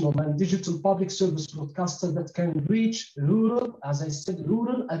traditional and digital public service broadcaster that can reach rural, as I said,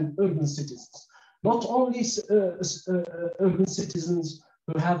 rural and urban citizens. Not only urban citizens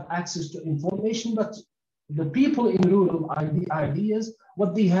who have access to information, but the people in rural areas,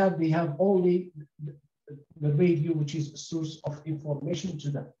 what they have only the radio, which is a source of information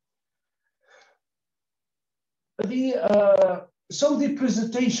to them. So the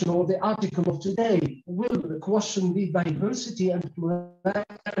presentation or the article of today will question the diversity and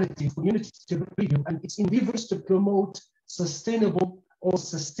plurality of community radio and its endeavors to promote sustainable or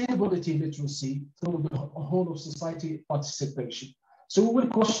sustainability literacy through the whole of society participation. So we will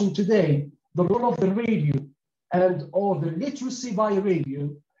question today the role of the radio and or the literacy by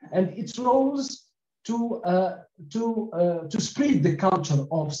radio and its roles to spread the culture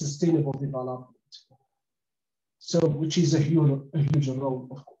of sustainable development. So, which is a huge role,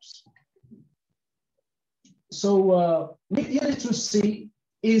 of course. So, media literacy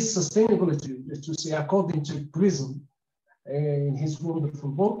is sustainability literacy, according to Prism in his wonderful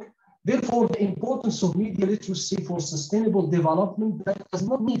book. Therefore, the importance of media literacy for sustainable development that does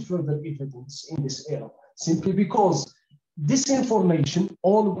not need further evidence in this era, simply because disinformation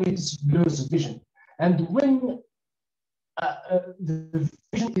always blurs vision. And when the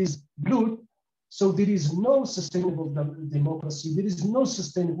vision is blurred, so there is no sustainable democracy, there is no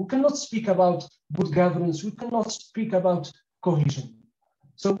sustainable, we cannot speak about good governance, we cannot speak about cohesion.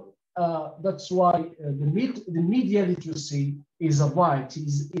 So that's why the media literacy is a right,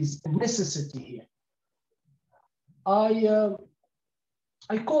 is a necessity here.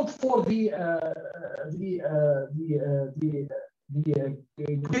 I called for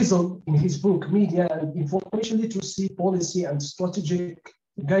Grizzle in his book, Media and Information Literacy Policy and Strategy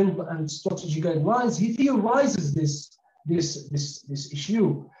Guidelines. He theorizes this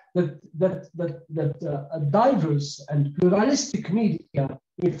issue that a diverse and pluralistic media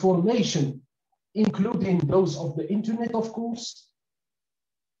information, including those of the internet, of course,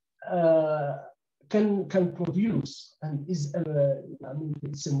 can produce and is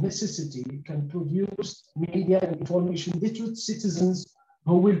it's a necessity, can produce media and information literate citizens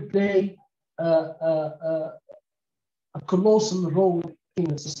who will play a colossal role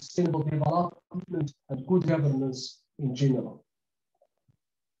in sustainable development and good governance in general.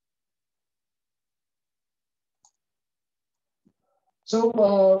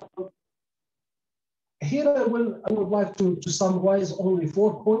 So here I would like to summarize only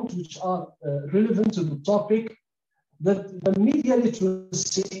 4 points which are relevant to the topic. That the media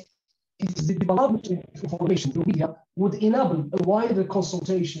literacy is the development of information through media would enable a wider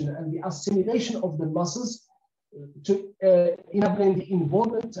consultation and the assimilation of the masses to enabling the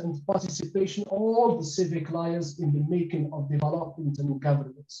involvement and participation of all the civic layers in the making of development and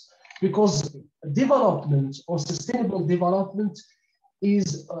governance. Because development or sustainable development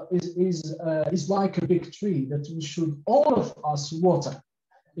is like a big tree that we should all of us water.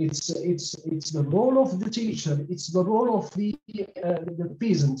 It's the role of the teacher. It's the role of the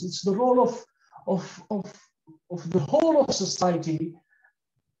peasant. It's the role of the whole of society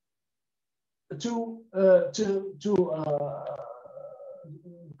to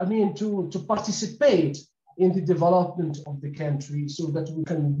participate in the development of the country so that we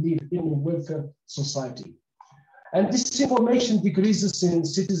can live in a welfare society. And this information decreases in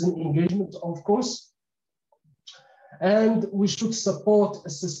citizen engagement, of course. And we should support a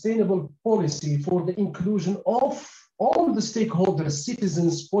sustainable policy for the inclusion of all the stakeholders,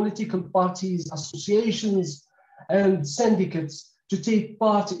 citizens, political parties, associations, and syndicates to take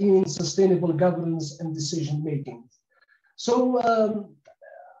part in sustainable governance and decision making. So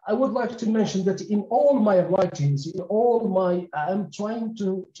I would like to mention that in all my writings, I'm trying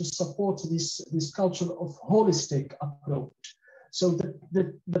to support this culture of holistic approach, so that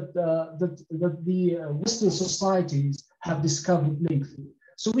the Western societies have discovered lately.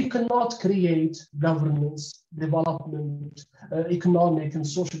 So we cannot create governance, development, economic and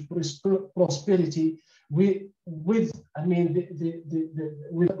social prosperity without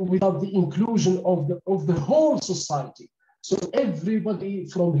the inclusion of the whole society. So everybody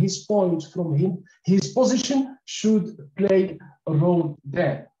from his point, his position should play a role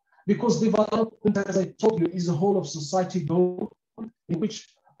there. Because development, as I told you, is a whole of society goal in which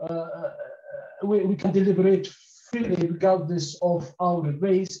we can deliberate freely regardless of our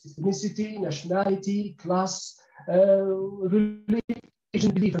race, ethnicity, nationality, class,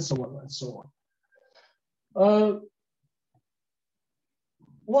 religion, belief, and so on and so on.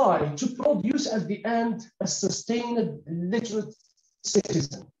 Why? To produce at the end a sustained literate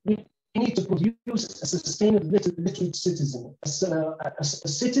citizen. We need to produce a sustained literate citizen, a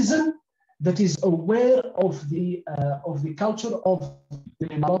citizen that is aware of the culture of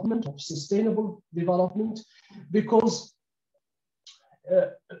development, of sustainable development, because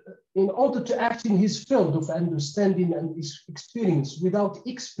in order to act in his field of understanding and his experience without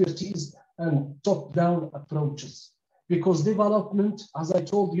expertise and top-down approaches. Because development, as I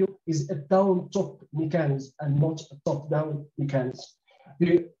told you, is a down-top mechanism and not a top-down mechanism.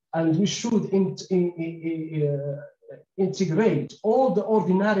 And we should integrate all the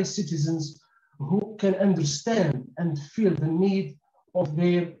ordinary citizens who can understand and feel the need of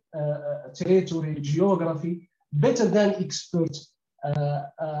their territory, geography, better than experts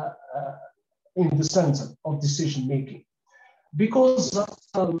in the center of decision-making. Because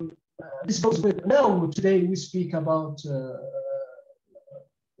this goes with, now today we speak about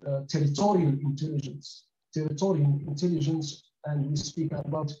territorial intelligence, and we speak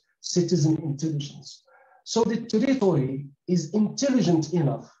about citizen intelligence. So the territory is intelligent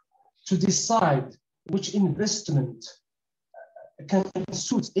enough to decide which investment can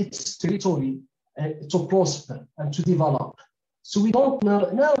suit its territory to prosper and to develop. So we don't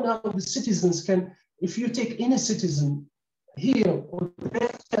know, now the citizens can, if you take any citizen here or there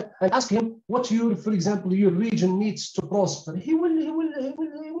and ask him what for example, your region needs to prosper, he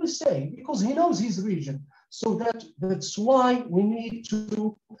will say, because he knows his region. So that's why we need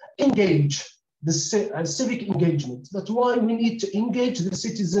to engage the civic engagement. That's why we need to engage the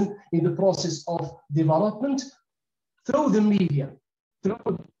citizen in the process of development through the media. And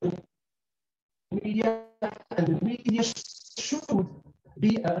the media should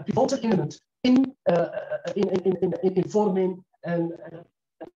be a pivotal element in informing and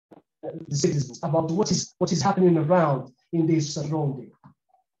the citizens about what is happening around in this surrounding.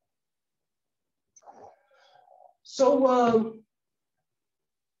 So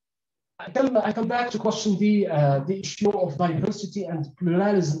I come back to question the issue of diversity and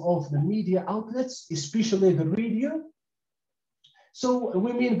pluralism of the media outlets, especially the radio. So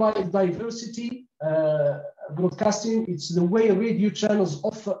we mean by diversity broadcasting, it's the way radio channels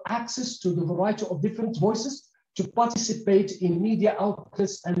offer access to the variety of different voices to participate in media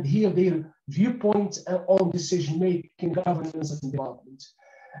outlets and hear their viewpoints on decision-making, governance, and development.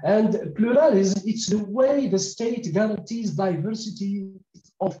 And pluralism, it's the way the state guarantees diversity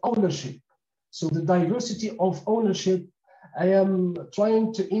of ownership. So the diversity of ownership, I am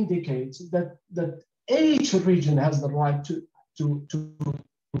trying to indicate that each region has the right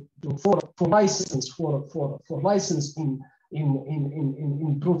for license in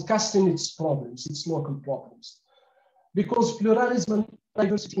broadcasting its problems, its local problems. Because pluralism and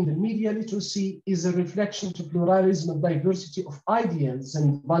diversity in the media literacy is a reflection to pluralism and diversity of ideas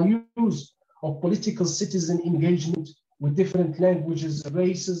and values of political citizen engagement with different languages,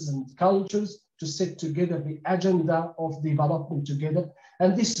 races, and cultures to set together the agenda of development together.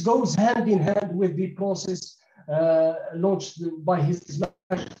 And this goes hand in hand with the process launched by His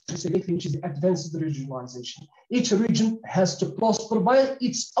Majesty, which is advanced regionalization. Each region has to prosper by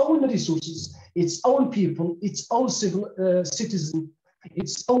its own resources, its own people, its own citizens,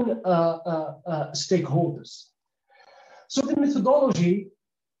 its own stakeholders. So the methodology,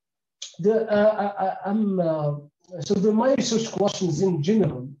 my research questions in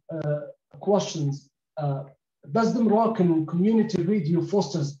general, does the Moroccan community radio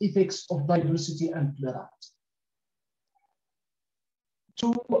fosters ethics of diversity and plurality?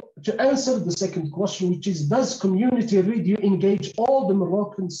 To answer the second question, which is, does community radio engage all the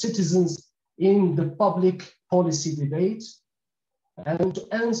Moroccan citizens in the public policy debate? And to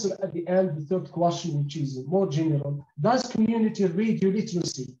answer at the end the third question, which is more general, does community radio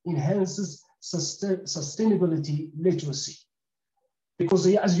literacy enhances sustainability literacy? Because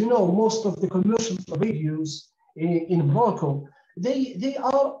as you know, most of the commercial radios in Morocco,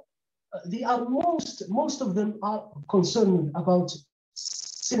 most of them are concerned about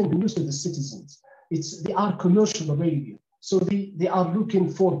selling the news to the citizens. They are commercial radio. So they are looking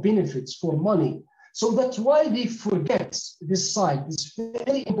for benefits, for money. So that's why they forget this side, this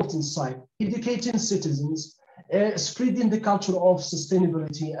very important side, educating citizens, spreading the culture of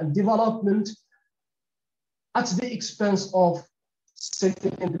sustainability and development at the expense of selling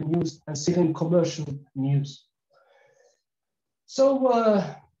the news and selling commercial news. So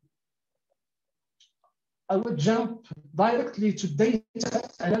I would jump directly to data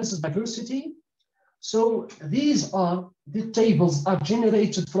analysis diversity. So these are the tables are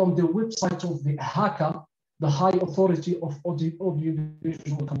generated from the website of the HACA, the High Authority of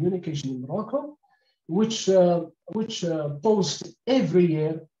Audiovisual Communication in Morocco, which posts every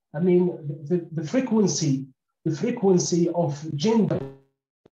year. I mean, the frequency of gender,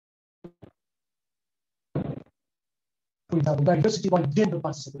 for example, diversity by gender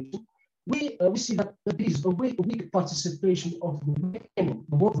participation. We see that there is a weak participation of the women,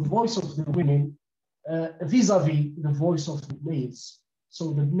 the voice of the women, vis-a-vis the voice of the males.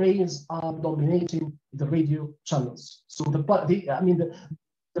 So the males are dominating the radio channels. So the public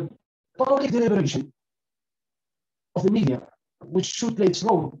deliberation of the media, which should play its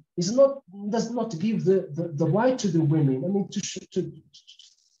role, does not give the right to the women. I mean, to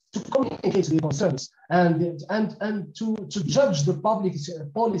communicate their concerns and to judge the public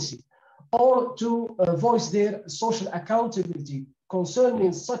policy, or to voice their social accountability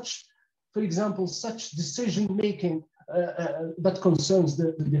concerning such, for example, such decision making that concerns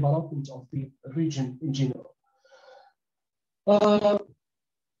the development of the region in general. I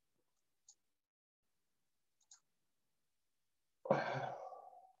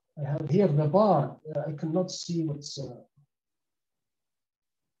have here the bar. I cannot see what's.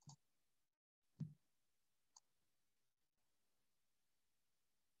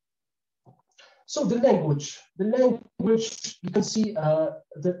 So the language, you can see the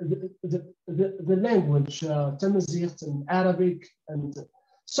language, Tamazight and Arabic, and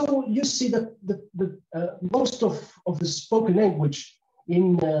so you see that most of the spoken language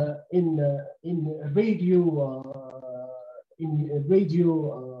in radio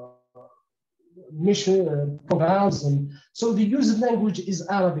mission programs, and so the used language is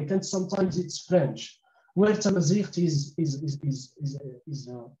Arabic, and sometimes it's French, where Tamazight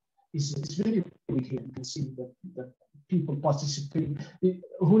is very big here. You can see that people participate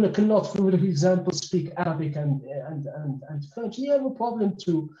who cannot, for example, speak Arabic and French. You have a problem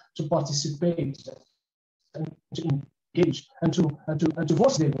to participate and to engage and to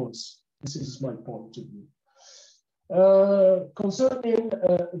voice their voice. This is my point of view. Concerning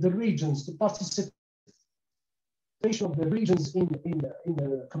the regions, the participation of the regions in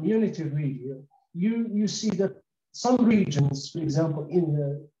the community radio, you see that some regions, for example, in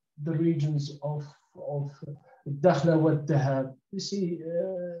the regions of Dakhla wa Dahab, you see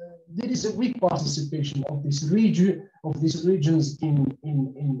there is a weak participation of these regions in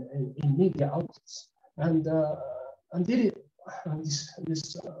media outlets, and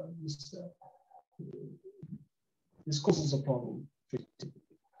this causes a problem.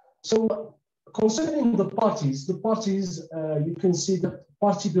 So concerning the parties, you can see that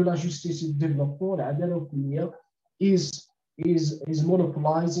Parti de la Justice et du Développement, la Adala wa Tanmiya, is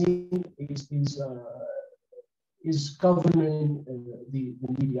monopolizing, is governing the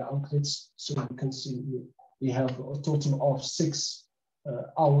media outlets. So you can see we have a total of 6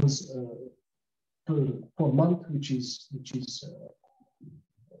 hours per month, which is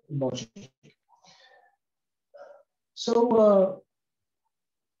logical. So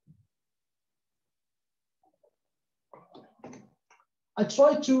I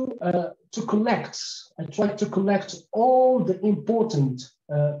try to collect all the important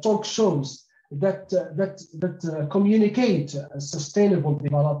talk shows that communicate sustainable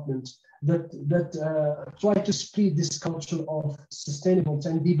development, that try to spread this culture of sustainable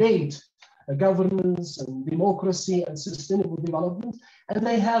and debate governance and democracy and sustainable development. And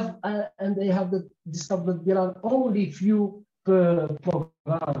they have discovered that there are only few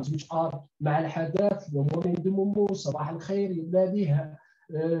programs which are مع الحدث, The Morning de Momo, صباح الخير, يبلادي,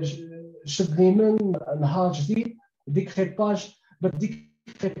 شد ليمن, نهار جديد, ديكريباج. But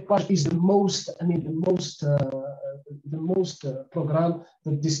ديكريباج is the most program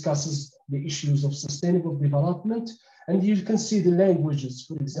that discusses the issues of sustainable development. And you can see the languages,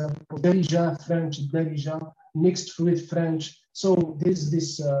 for example, Darija, French, Darija, mixed with French. So there's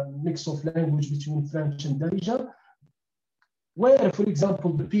this mix of language between French and Darija, where, for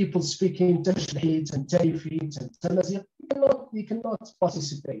example, the people speaking Tashhid and Taifit and Tamazight, you cannot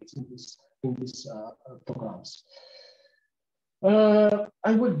participate in these programs.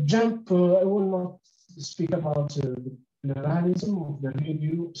 I will jump. I will not speak about pluralism of the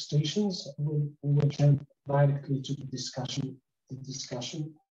radio stations, we will jump directly to the discussion.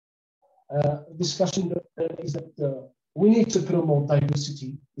 Discussion is that we need to promote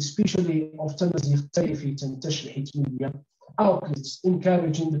diversity, especially of تمازيغ تايفيت and تشريحيت media outlets,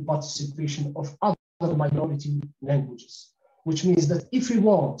 encouraging the participation of other minority languages, which means that if we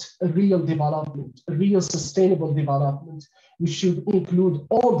want a real development, a real sustainable development, we should include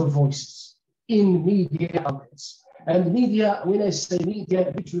all the voices in media outlets. And media, when I say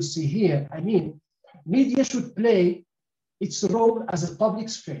media literacy here, I mean media should play its role as a public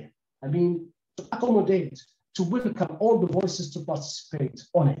sphere. I mean, to accommodate, to welcome all the voices to participate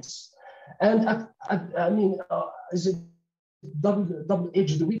on it. And I mean, is it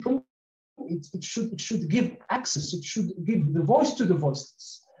double-edged weapon? It should give access, it should give the voice to the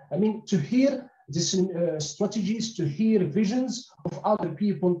voiceless. I mean, to hear these strategies, to hear visions of other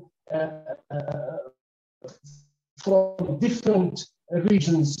people from different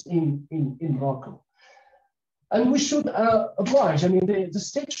regions in Morocco. And we should oblige, I mean, the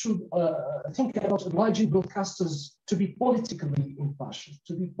state should think about obliging broadcasters to be politically impartial,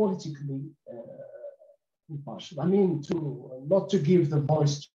 I mean, not to give the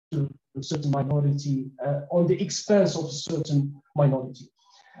voice to a certain minority on the expense of a certain minority.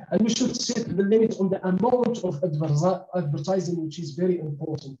 And we should set the limit on the amount of advertising, which is very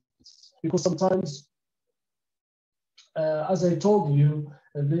important, because sometimes, as I told you,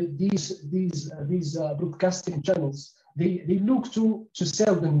 these broadcasting channels, they look to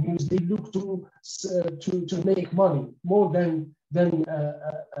sell the news, they look to make money more than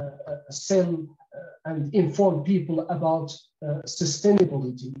sell and inform people about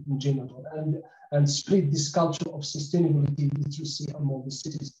sustainability in general, and spread this culture of sustainability literacy among the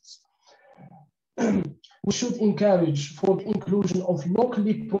citizens. We should encourage for the inclusion of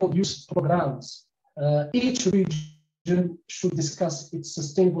locally produced programs. Each region should discuss its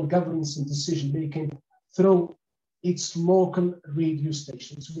sustainable governance and decision-making through its local radio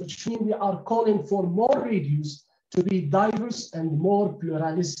stations, which means we are calling for more radios to be diverse and more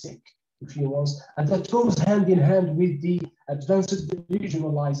pluralistic, if you want, and that goes hand in hand with the advanced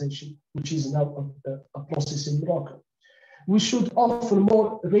regionalization, which is now a process in Morocco. We should offer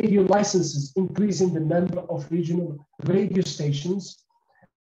more radio licenses, increasing the number of regional radio stations,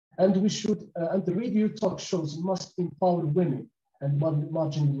 and we should, and the radio talk shows must empower women and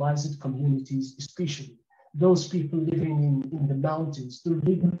marginalized communities, especially those people living in the mountains,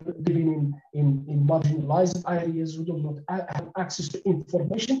 living in marginalized areas who do not have access to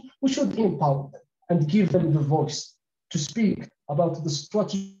information. We should empower them and give them the voice to speak about the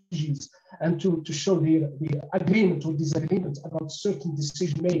strategies and to show their agreement or disagreement about certain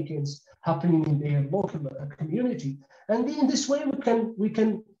decision makings happening in their local community. And in this way, we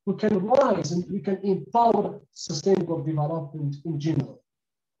can rise and we can empower sustainable development in general.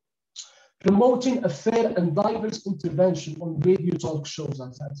 Promoting a fair and diverse intervention on radio talk shows,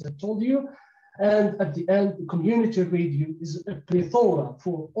 as I told you. And at the end, community radio is a plethora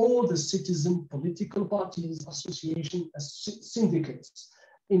for all the citizen political parties, associations, syndicates,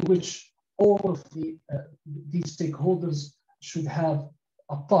 in which all of these stakeholders should have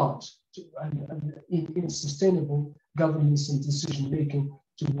a part in sustainable governance and decision-making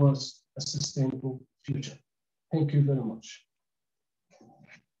towards a sustainable future. Thank you very much.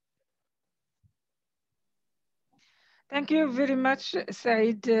 Thank you very much,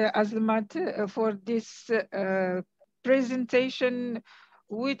 Said Azlmat, for this presentation,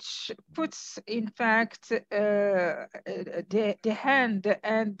 which puts, in fact, the hand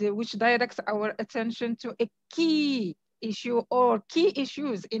and which directs our attention to a key issue or key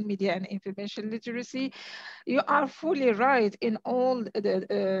issues in media and information literacy. You are fully right in all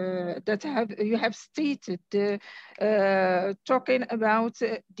that you have stated, talking about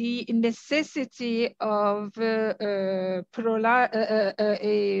the necessity of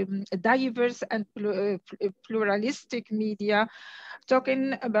diverse and pluralistic media,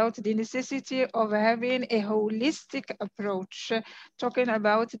 talking about the necessity of having a holistic approach, talking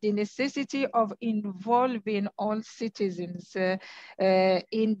about the necessity of involving all citizens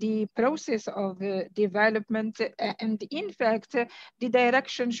in the process of development. And in fact, the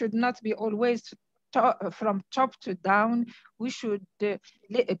direction should not be always from top to down. we should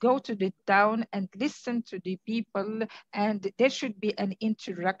go to the town and listen to the people, and there should be an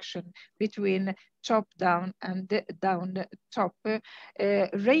interaction between top down and down top.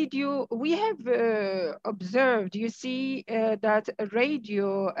 Radio, we have observed, you see, that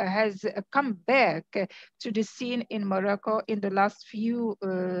radio has come back to the scene in Morocco in the last few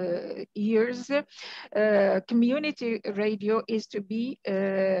years. Community radio is to be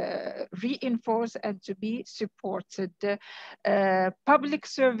reinforced and to be supported. Public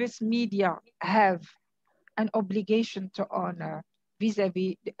service media have an obligation to honor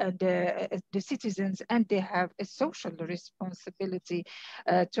vis-a-vis the citizens, and they have a social responsibility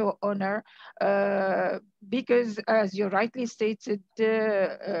to honor, because, as you rightly stated,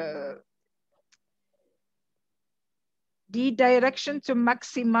 the direction to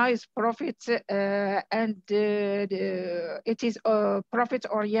maximize profit and it is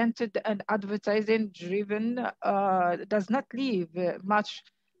profit-oriented and advertising-driven does not leave much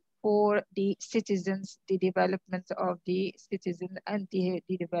for the citizens, the development of the citizen and the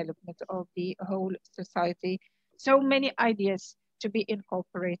development of the whole society. So many ideas to be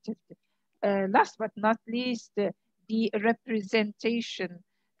incorporated. Last but not least, the representation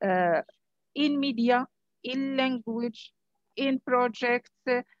in media, in language, in projects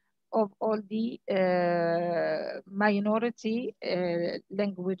of all the minority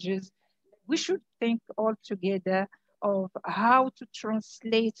languages. We should think all together of how to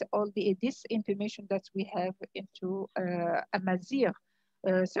translate all this information that we have into Amazigh,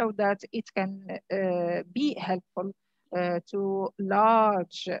 so that it can be helpful to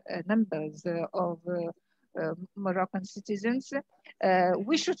large numbers of Moroccan citizens.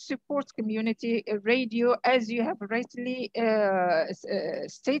 We should support community radio, as you have rightly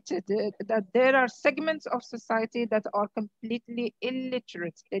stated, that there are segments of society that are completely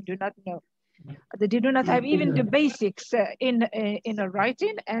illiterate. They do not know. They do not have even the basics in a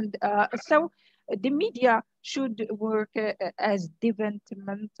writing, and so the media should work as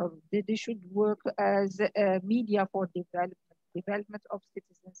developmental. They should work as media for development of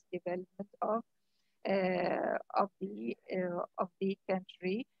citizens, development of the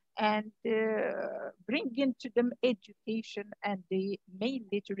country, and bring into them education and the main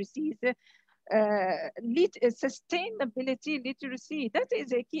literacies. Sustainability literacy, that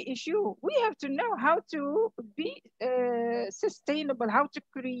is a key issue. We have to know how to be sustainable, how to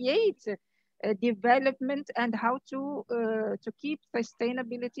create development, and how to keep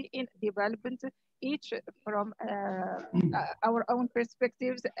sustainability in development, each from our own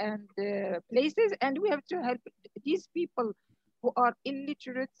perspectives and places. And we have to help these people who are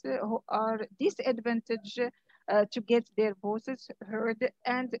illiterate, who are disadvantaged, to get their voices heard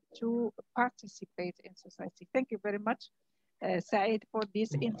and to participate in society. Thank you very much, Saeed, for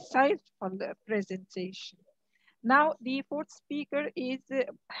this insightful presentation. Now, the fourth speaker is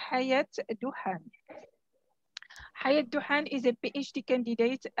Hayat Duhan. Hayat Duhan is a PhD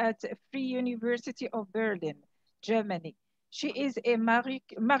candidate at Free University of Berlin, Germany. She is a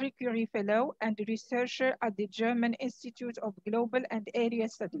Marie Curie Fellow and researcher at the German Institute of Global and Area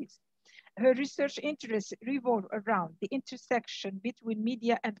Studies. Her research interests revolve around the intersection between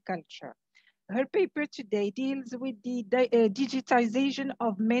media and culture. Her paper today deals with the digitization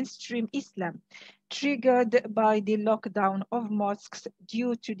of mainstream Islam, triggered by the lockdown of mosques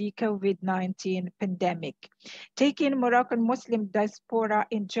due to the COVID-19 pandemic, taking Moroccan Muslim diaspora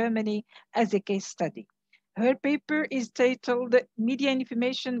in Germany as a case study. Her paper is titled Media and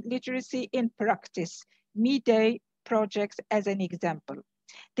Information Literacy in Practice, Media Projects as an Example.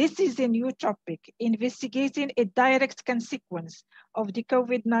 This is a new topic, investigating a direct consequence of the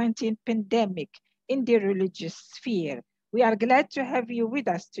COVID-19 pandemic in the religious sphere. We are glad to have you with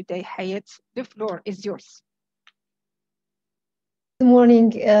us today, Hayat. The floor is yours. Good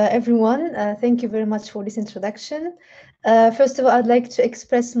morning, everyone. Thank you very much for this introduction. First of all, I'd like to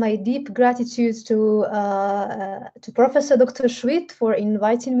express my deep gratitude to Professor Dr. Chouet for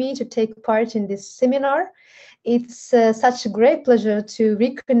inviting me to take part in this seminar. It's such a great pleasure to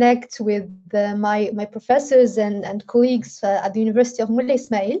reconnect with my professors and colleagues at the University of Moulay,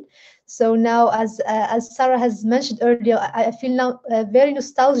 Ismail. So now, as Sara has mentioned earlier, I feel now very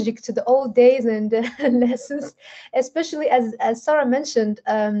nostalgic to the old days and lessons, especially as Sara mentioned.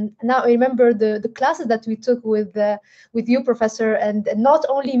 Now I remember the classes that we took with you, Professor, and not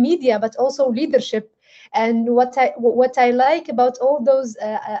only media but also leadership. And what I like about all those,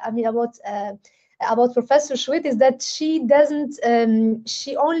 about Professor Chouet is that she doesn't,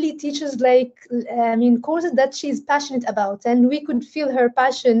 she only teaches courses that she's passionate about, and we could feel her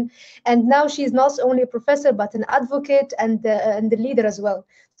passion. And now she's not only a professor, but an advocate and the leader as well.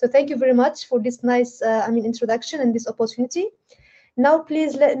 So thank you very much for this nice, introduction and this opportunity. Now,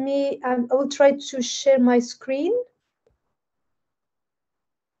 please let me, I will try to share my screen.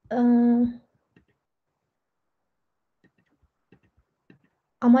 Am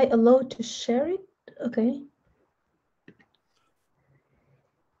I allowed to share it? Okay.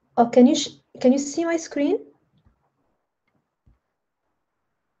 Oh, can you see my screen?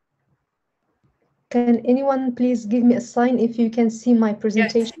 Can anyone please give me a sign if you can see my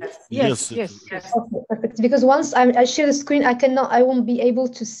presentation? Yes. Okay, perfect. Because once I share the screen, I won't be able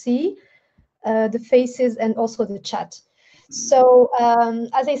to see the faces and also the chat. So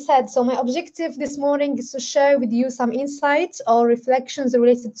as I said, so my objective this morning is to share with you some insights or reflections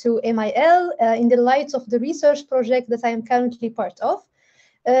related to MIL in the light of the research project that I am currently part of.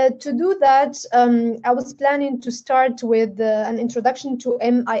 To do that, I was planning to start with an introduction to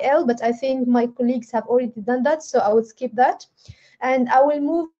MIL, but I think my colleagues have already done that, so I will skip that. And I will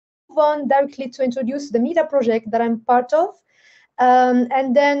move on directly to introduce the MEDA project that I'm part of,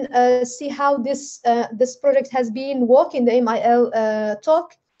 and then see how this project has been working the MIL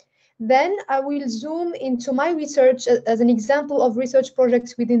talk. Then I will zoom into my research as an example of research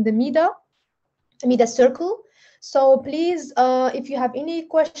projects within the MEDA circle. So please, if you have any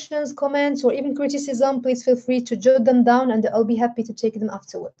questions, comments, or even criticism, please feel free to jot them down and I'll be happy to take them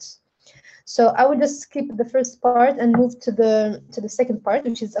afterwards. So I will just skip the first part and move to the second part,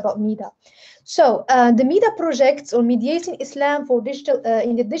 which is about MEDA. So the MEDA project, or Mediating Islam for Digital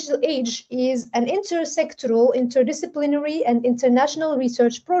in the Digital Age, is an intersectoral, interdisciplinary, and international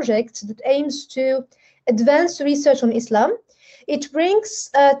research project that aims to advance research on Islam. It brings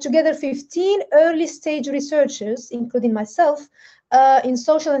together 15 early stage researchers, including myself, in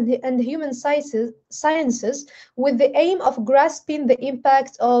social and human sciences, with the aim of grasping the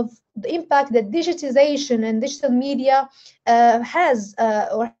impact that digitization and digital media has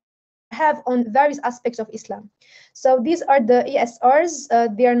or have on various aspects of Islam. So these are the ESRs.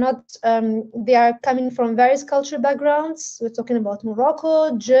 They are coming from various cultural backgrounds. We're talking about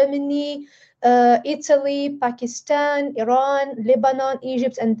Morocco, Germany, Italy, Pakistan, Iran, Lebanon,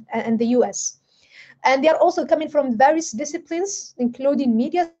 Egypt, and the US. And they are also coming from various disciplines, including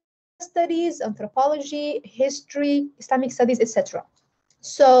media studies, anthropology, history, Islamic studies, etc.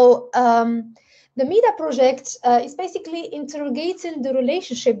 So the MEDA project is basically interrogating the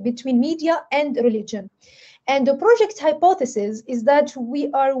relationship between media and religion. And the project hypothesis is that we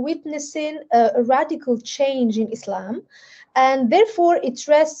are witnessing a radical change in Islam. And therefore, it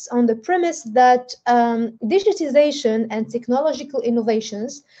rests on the premise that digitization and technological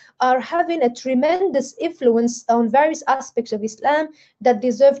innovations are having a tremendous influence on various aspects of Islam that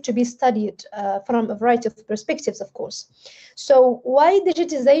deserve to be studied from a variety of perspectives, of course. So why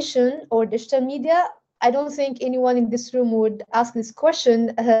digitization or digital media? I don't think anyone in this room would ask this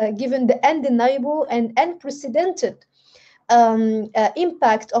question, given the undeniable and unprecedented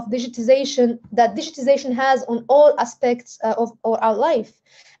impact of digitization that digitization has on all aspects of our life.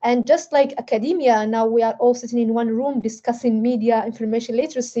 And just like academia, now we are all sitting in one room discussing media information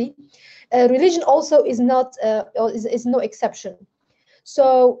literacy, religion also is no exception.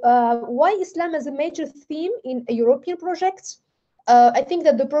 So why Islam as a major theme in a European project? I think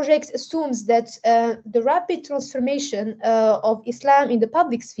that the project assumes that the rapid transformation of Islam in the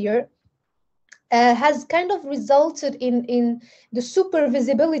public sphere has kind of resulted in the super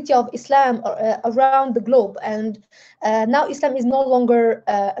visibility of Islam around the globe. And now Islam is no longer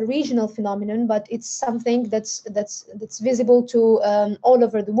a regional phenomenon, but it's something that's visible to all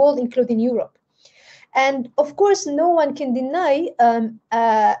over the world, including Europe. And of course, no one can deny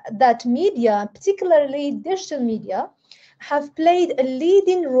that media, particularly digital media, have played a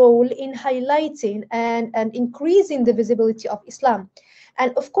leading role in highlighting and increasing the visibility of Islam.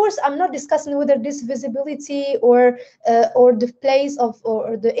 And of course, I'm not discussing whether this visibility or the place of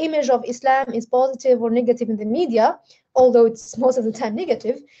or the image of Islam is positive or negative in the media, although it's most of the time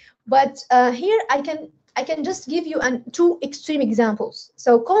negative. But here I can just give you two extreme examples.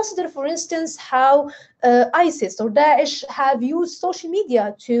 So consider, for instance, how ISIS or Daesh have used social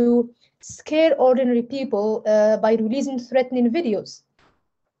media to scare ordinary people by releasing threatening videos.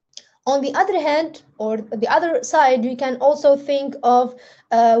 On the other hand, or the other side, we can also think of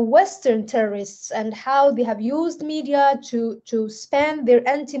Western terrorists and how they have used media to span their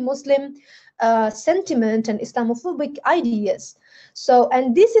anti-Muslim sentiment and Islamophobic ideas. So,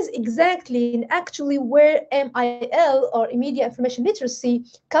 and this is exactly and actually where MIL, or media information literacy,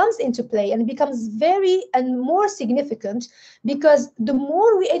 comes into play and becomes very and more significant, because the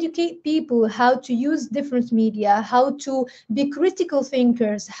more we educate people how to use different media, how to be critical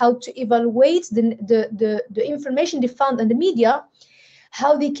thinkers, how to evaluate the information they found in the media,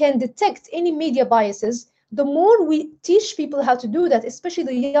 how they can detect any media biases, the more we teach people how to do that, especially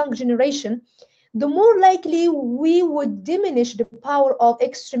the young generation, the more likely we would diminish the power of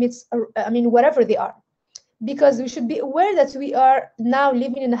extremists, wherever they are. Because we should be aware that we are now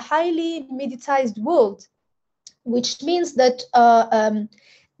living in a highly mediatized world, which means that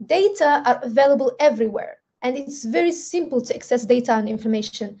data are available everywhere. And it's very simple to access data and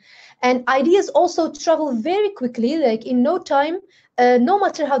information. And ideas also travel very quickly, like in no time, no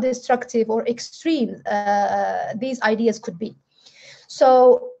matter how destructive or extreme these ideas could be.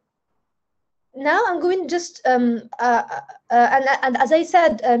 So now I'm going just, and as I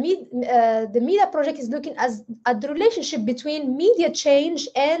said, the media project is looking at the relationship between media change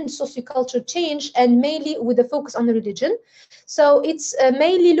and sociocultural change, and mainly with a focus on religion. So it's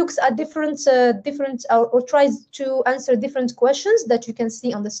mainly looks at different or tries to answer different questions that you can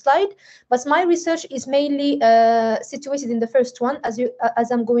see on the slide. But my research is mainly situated in the first one,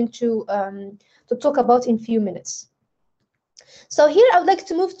 as I'm going to talk about in a few minutes. So here I would like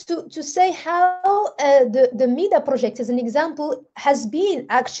to move to say how the media project, as an example, has been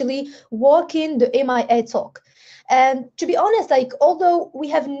actually walking the MIA talk. And to be honest, like, although we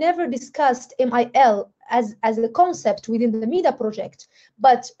have never discussed MIL as a concept within the media project,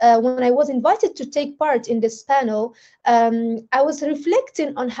 but when I was invited to take part in this panel, I was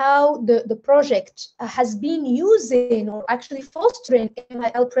reflecting on how the project has been using or actually fostering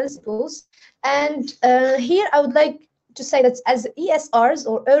MIL principles. And here I would like to say that as ESRs,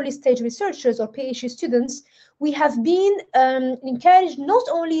 or early stage researchers, or PhD students, we have been encouraged not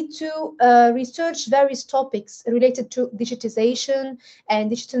only to research various topics related to digitization and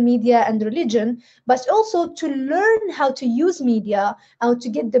digital media and religion, but also to learn how to use media, how to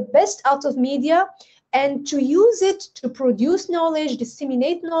get the best out of media, and to use it to produce knowledge,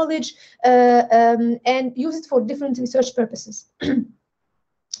 disseminate knowledge, and use it for different research purposes.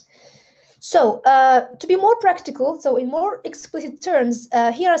 So to be more practical, so in more explicit terms,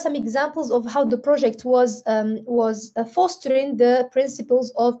 here are some examples of how the project was fostering the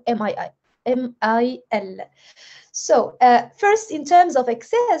principles of MIL. So first, in terms of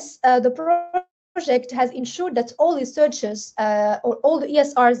access, the project has ensured that all researchers or all the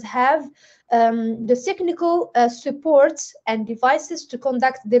ESRs have the technical support and devices to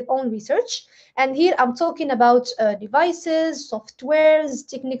conduct their own research. And here I'm talking about devices, softwares,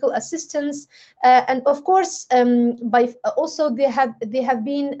 technical assistance, and of course, also they have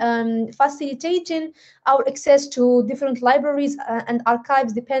been facilitating our access to different libraries and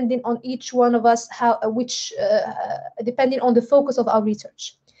archives, depending on each one of us, depending on the focus of our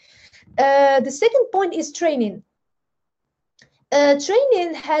research. The second point is training.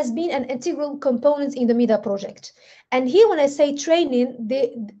 Training has been an integral component in the media project. And here, when I say training,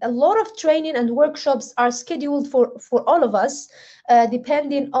 a lot of training and workshops are scheduled for all of us,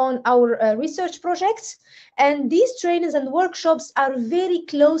 depending on our research projects. And these trainings and workshops are very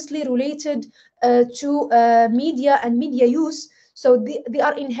closely related to media and media use. So they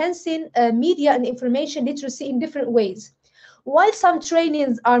are enhancing media and information literacy in different ways. While some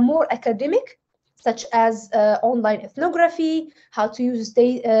trainings are more academic, such as online ethnography, how to use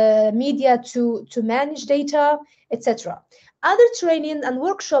media to manage data, etc. Other training and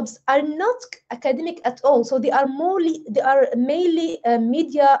workshops are not academic at all, so they are mainly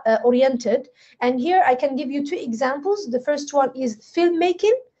media oriented. And here I can give you two examples. The first one is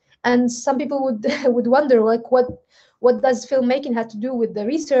filmmaking, and some people would wonder, like, what does filmmaking have to do with the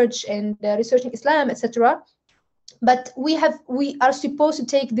research and researching Islam, etc. But we are supposed to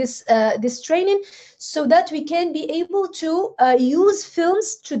take this training so that we can be able to use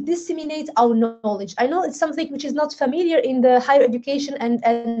films to disseminate our knowledge. I know it's something which is not familiar in the higher education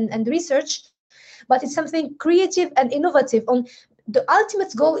and research, but it's something creative and innovative. The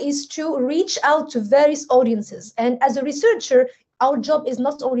ultimate goal is to reach out to various audiences. And as a researcher, our job is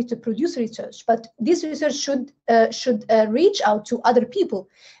not only to produce research, but this research should reach out to other people.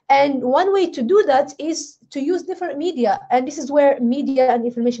 And one way to do that is to use different media. And this is where media and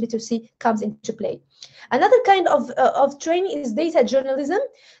information literacy comes into play. Another kind of training is data journalism.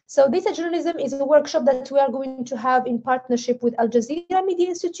 So data journalism is a workshop that we are going to have in partnership with Al Jazeera Media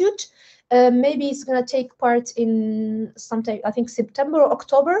Institute. Maybe it's going to take part in sometime, I think September or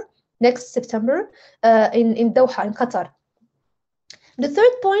October, next September, in Doha, in Qatar. The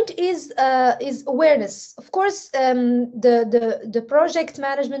third point is awareness. Of course, the project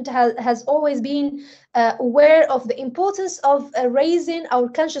management has always been aware of the importance of raising our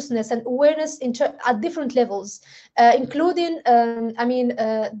consciousness and awareness at different levels, including,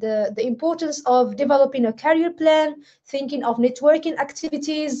 the importance of developing a career plan, thinking of networking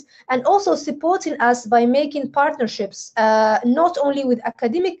activities, and also supporting us by making partnerships, not only with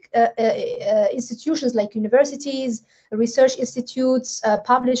academic institutions like universities, research institutes,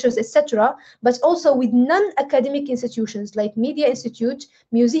 publishers, etc., but also with non-academic institutions like media institute,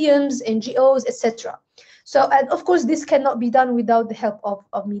 museums, NGOs, etc. So, and of course, this cannot be done without the help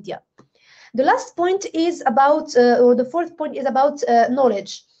of media. The last point is about, or the fourth point is about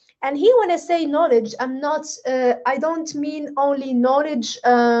knowledge. And here, when I say knowledge, I don't mean only knowledge,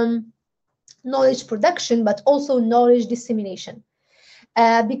 knowledge production, but also knowledge dissemination.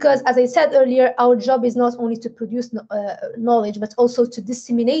 Because, as I said earlier, our job is not only to produce knowledge, but also to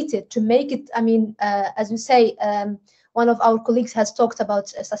disseminate it, to make it, as you say, one of our colleagues has talked about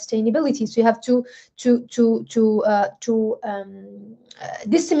sustainability. So you have to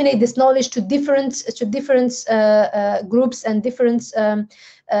disseminate this knowledge to different groups and different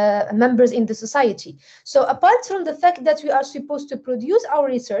members in the society. So apart from the fact that we are supposed to produce our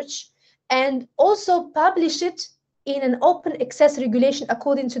research and also publish it in an open access regulation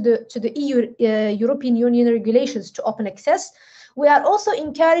according to the EU European Union regulations to open access, we are also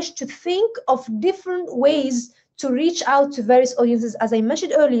encouraged to think of different ways to reach out to various audiences, as I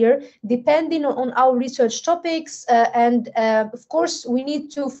mentioned earlier, depending on our research topics. Of course, we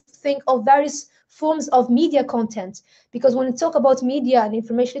need to think of various forms of media content, because when we talk about media and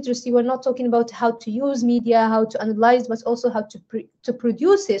information literacy, we're not talking about how to use media, how to analyze, but also how to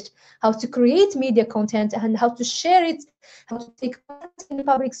produce it, how to create media content, and how to share it, how to take part in the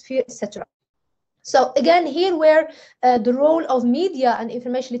public sphere, etc. So again, here where the role of media and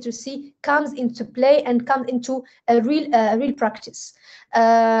information literacy comes into play and comes into a real practice.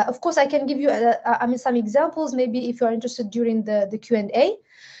 Of course, I can give you some examples, maybe if you are interested during the Q&A.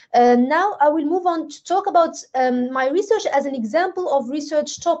 Now I will move on to talk about my research as an example of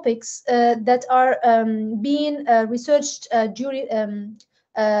research topics that are being researched during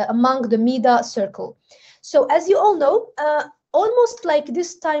among the media circle. So as you all know, almost like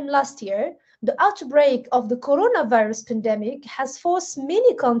this time last year, the outbreak of the coronavirus pandemic has forced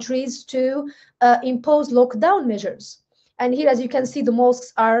many countries to impose lockdown measures. And here, as you can see, the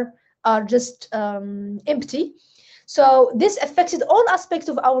mosques are just empty. So this affected all aspects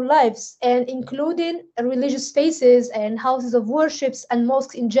of our lives, and including religious spaces and houses of worships and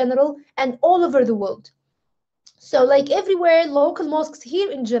mosques in general, and all over the world. So like everywhere, local mosques here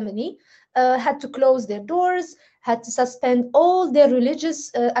in Germany had to close their doors, had to suspend all their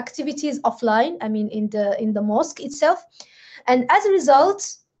religious activities offline, in the mosque itself. And as a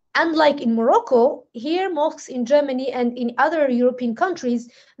result, unlike in Morocco, here mosques in Germany and in other European countries,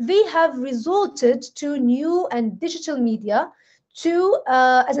 they have resorted to new and digital media to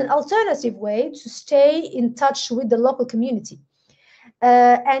as an alternative way to stay in touch with the local community.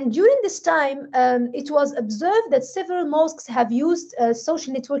 And during this time, it was observed that several mosques have used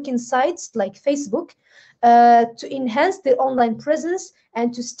social networking sites like Facebook to enhance their online presence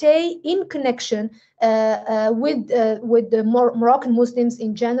and to stay in connection with the Moroccan Muslims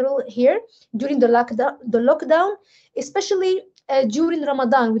in general here during the lockdown, especially during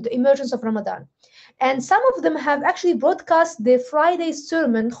Ramadan, with the emergence of Ramadan. And some of them have actually broadcast their Friday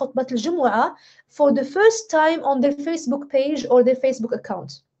sermon, Khutbat al-Jumu'ah, for the first time on their Facebook page or their Facebook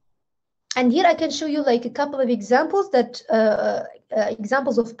account. And here I can show you like a couple of examples that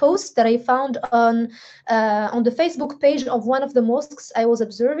examples of posts that I found on the Facebook page of one of the mosques I was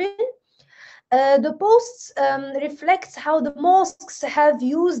observing. The posts reflect how the mosques have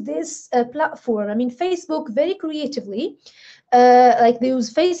used this platform. Facebook very creatively, like they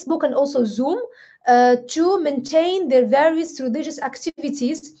use Facebook and also Zoom to maintain their various religious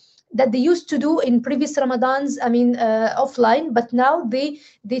activities that they used to do in previous Ramadans, offline, but now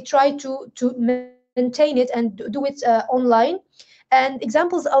they try to maintain it and do it online. And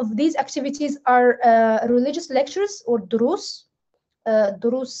examples of these activities are religious lectures or durus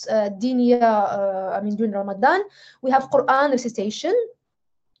diniya, during Ramadan. We have Quran recitation,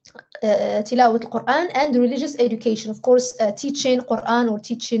 tilawat al-Quran, and religious education, of course, teaching Quran or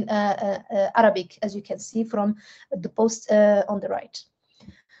teaching Arabic, as you can see from the post on the right.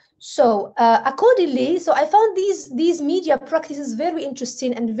 So accordingly, so I found these media practices very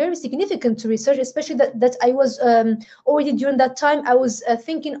interesting and very significant to research, especially that I was already during that time I was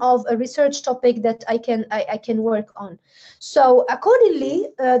thinking of a research topic that I can work on. So accordingly,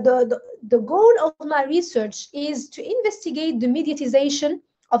 the goal of my research is to investigate the mediatization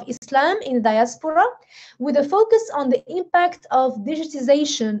of Islam in diaspora, with a focus on the impact of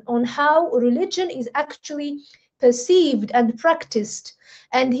digitization on how religion is actually perceived and practiced.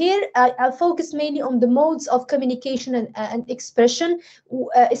 And here I'll focus mainly on the modes of communication and expression,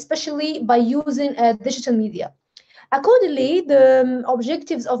 especially by using digital media. Accordingly, the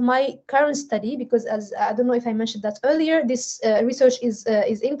objectives of my current study, because as I don't know if I mentioned that earlier, this research is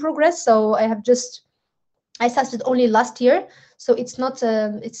in progress. So I started only last year, so it's not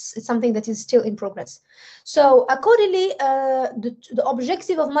it's something that is still in progress. So accordingly, the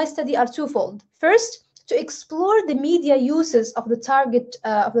objective of my study are twofold. First, to explore the media uses of the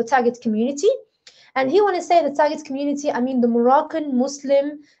target community. And here when I say the target community, I mean the Moroccan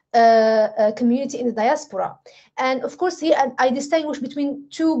Muslim community in the diaspora. And of course here I distinguish between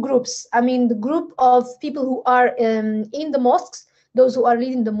two groups. I mean the group of people who are in the mosques, those who are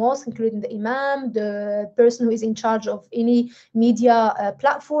leading the mosque, including the imam, the person who is in charge of any media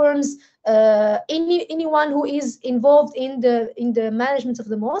platforms, anyone who is involved in the management of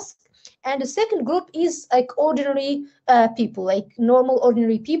the mosque. And the second group is like ordinary people, like normal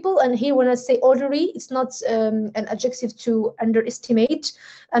ordinary people. And here when I say ordinary, it's not an adjective to underestimate,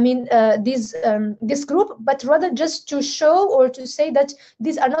 I mean this group, but rather just to show or to say that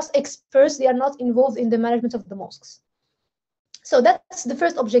these are not experts, they are not involved in the management of the mosques. So that's the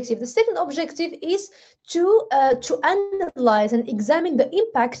first objective. The second objective is to analyze and examine the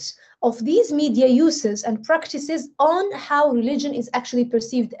impact of these media uses and practices on how religion is actually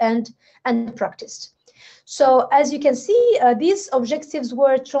perceived and practiced. So as you can see, these objectives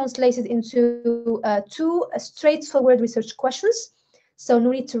were translated into two straightforward research questions. So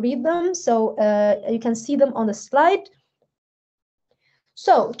no need to read them. So you can see them on the slide.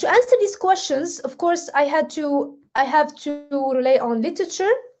 So to answer these questions, of course, I have to rely on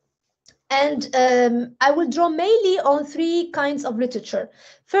literature, and I will draw mainly on three kinds of literature.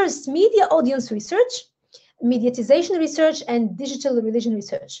 First, media audience research, mediatization research, and digital religion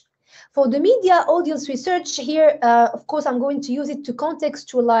research. For the media audience research here, of course, I'm going to use it to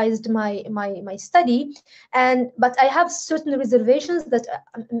contextualize my study, but I have certain reservations that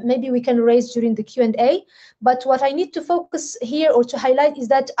maybe we can raise during the Q&A. But what I need to focus here or to highlight is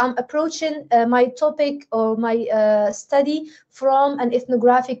that I'm approaching my topic or my study from an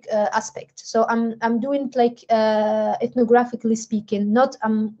ethnographic aspect. So I'm doing it like ethnographically speaking, not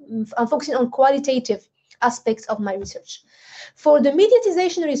I'm focusing on qualitative aspects of my research. For the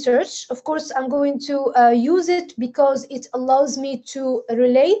mediatization research, of course, I'm going to use it because it allows me to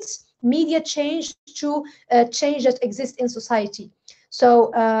relate media change to change that exists in society.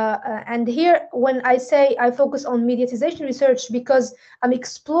 So, and here, when I say I focus on mediatization research, because I'm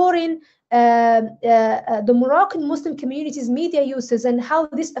exploring the Moroccan Muslim community's media uses and how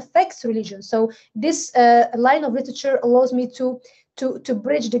this affects religion. So this line of literature allows me to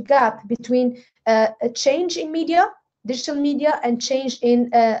bridge the gap between a change in media, digital media, and change in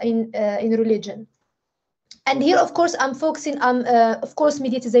religion. And here, of course, I'm focusing on, of course,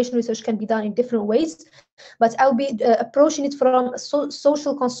 mediatization research can be done in different ways, but I'll be approaching it from a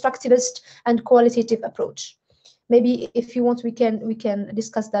social constructivist and qualitative approach. Maybe if you want, we can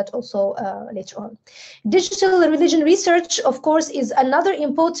discuss that also later on. Digital religion research, of course, is another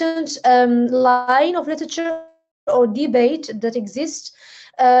important line of literature or debate that exists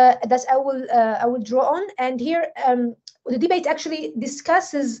that I will draw on. And here, the debate actually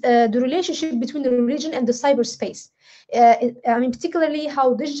discusses the relationship between the religion and the cyberspace. I mean, particularly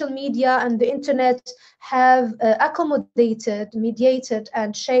how digital media and the internet have accommodated, mediated,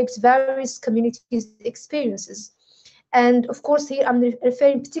 and shaped various communities' experiences. And of course, here I'm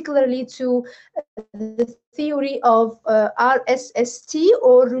referring particularly to the theory of RSST,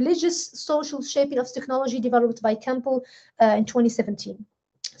 or Religious Social Shaping of Technology, developed by Campbell in 2017.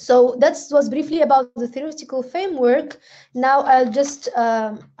 So that was briefly about the theoretical framework. Now I'll just,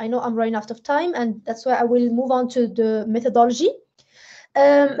 I know I'm running out of time, and that's why I will move on to the methodology.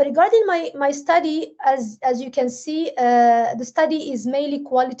 Regarding my study, as you can see, the study is mainly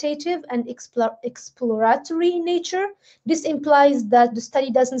qualitative and exploratory in nature. This implies that the study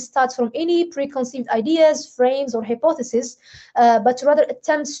doesn't start from any preconceived ideas, frames, or hypotheses, but rather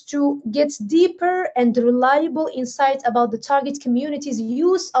attempts to get deeper and reliable insight about the target community's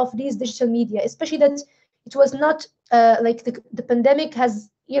use of these digital media, especially that it was not like the pandemic has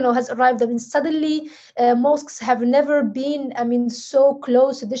has arrived. I mean, suddenly mosques have never been, I mean, so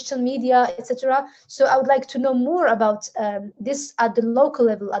close to digital media, etc. So I would like to know more about this at the local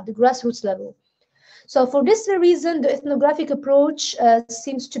level, at the grassroots level. So for this reason, the ethnographic approach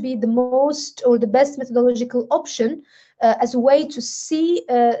seems to be the most or the best methodological option as a way to see,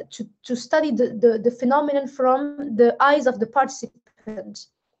 to study the phenomenon from the eyes of the participant.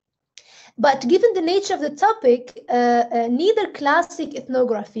 But given the nature of the topic, neither classic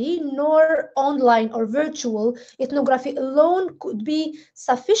ethnography nor online or virtual ethnography alone could be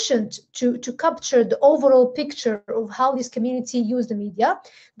sufficient to capture the overall picture of how this community used the media.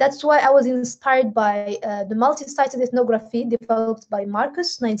 That's why I was inspired by the multi-sited ethnography developed by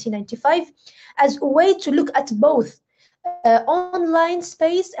Marcus, 1995, as a way to look at both online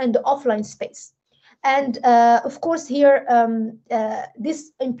space and the offline space. And of course, here,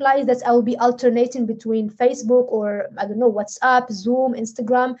 this implies that I will be alternating between Facebook or, I don't know, WhatsApp, Zoom,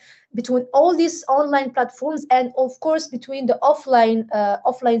 Instagram, between all these online platforms, and of course, between the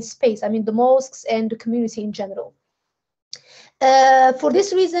offline space, I mean, the mosques and the community in general. For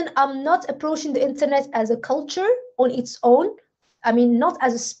this reason, I'm not approaching the internet as a culture on its own. I mean, not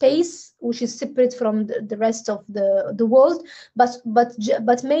as a space which is separate from the rest of the world, but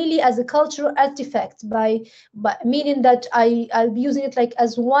mainly as a cultural artifact, by meaning that I'll be using it like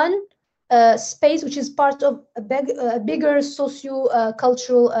as one space which is part of a bigger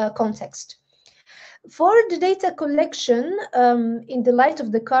socio-cultural context. For the data collection, in the light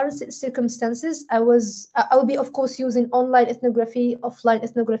of the current circumstances, I will be, of course, using online ethnography, offline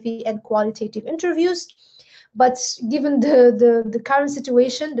ethnography, and qualitative interviews. But given the current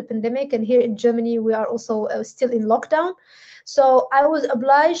situation, the pandemic, and here in Germany, we are also still in lockdown. So I was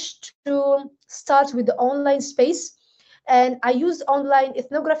obliged to start with the online space. And I used online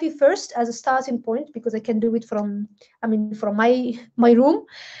ethnography first as a starting point, because I can do it from my room.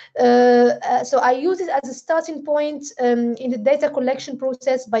 So I use it as a starting point in the data collection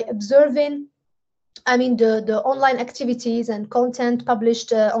process by observing the online activities and content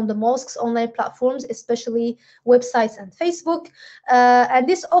published on the mosques' online platforms, especially websites and Facebook. And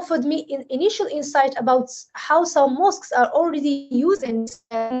this offered me initial insight about how some mosques are already using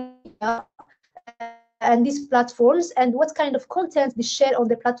and these platforms, and what kind of content they share on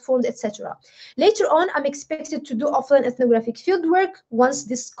their platforms, etc. Later on, I'm expected to do offline ethnographic fieldwork once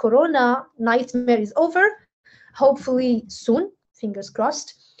this corona nightmare is over, hopefully soon, fingers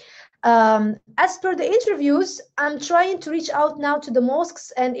crossed. As per the interviews, I'm trying to reach out now to the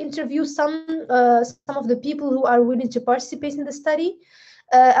mosques and interview some of the people who are willing to participate in the study.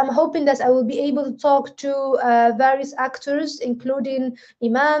 I'm hoping that I will be able to talk to various actors, including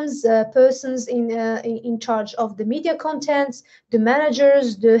imams, persons in charge of the media contents, the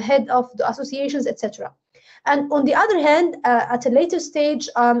managers, the head of the associations, etc. And on the other hand, at a later stage,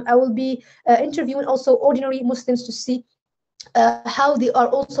 I will be interviewing also ordinary Muslims to see how they are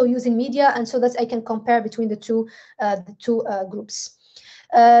also using media, and so that I can compare between the two groups.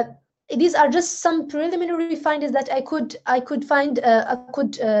 These are just some preliminary findings that I could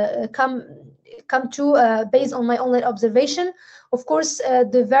come to based on my online observation. Of course,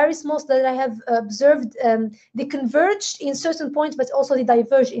 the various mosques that I have observed, they converged in certain points, but also they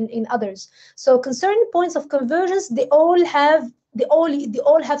diverged in others. So concerning points of convergence, they all have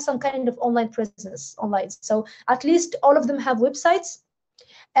some kind of online presence online. So at least all of them have websites,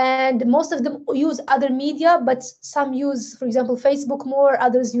 and most of them use other media, but some use, for example, Facebook more,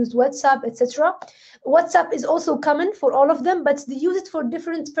 others use WhatsApp, etc. WhatsApp is also common for all of them, but they use it for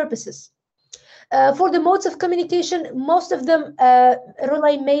different purposes. For the modes of communication, most of them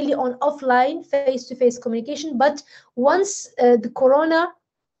rely mainly on offline, face-to-face communication, but once the Corona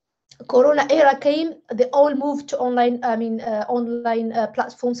era came, they all moved to online, online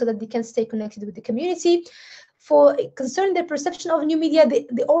platforms so that they can stay connected with the community. For concerning their perception of new media, they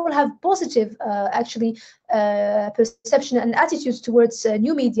all have positive, perception and attitudes towards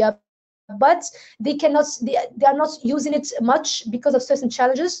new media, but they are not using it much because of certain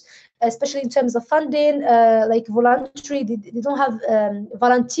challenges, especially in terms of funding, like voluntary. They don't have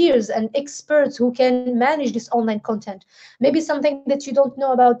volunteers and experts who can manage this online content. Maybe something that you don't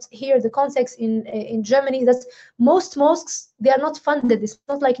know about here, the context in Germany, that most mosques, they are not funded. It's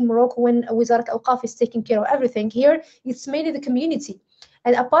not like in Morocco when Wizarat al-Awqaf is taking care of everything. Here, it's mainly the community.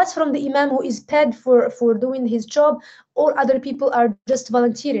 And apart from the imam who is paid for doing his job, all other people are just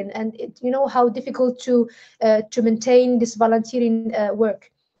volunteering. And you know how difficult to maintain this volunteering work.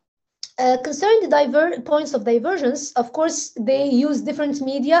 Concerning the points of divergence, of course, they use different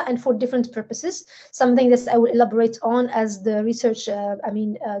media and for different purposes, something that I will elaborate on as the research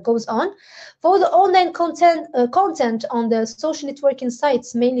goes on. For the online content on the social networking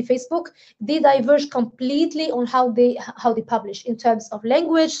sites, mainly Facebook, they diverge completely on how they publish in terms of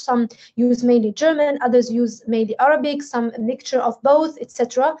language. Some use mainly German, others use mainly Arabic, some mixture of both,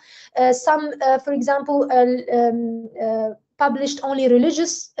 etc. Some, for example, published only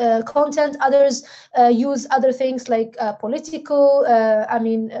religious content. Others use other things like political,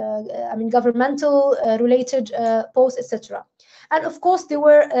 governmental related posts, etc. And of course, there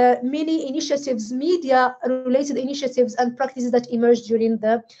were many initiatives, media-related initiatives and practices that emerged during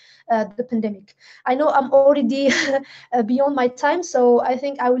the pandemic. I know I'm already beyond my time, so I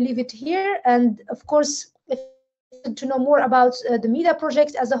think I will leave it here. And of course, if you're interested to know more about the media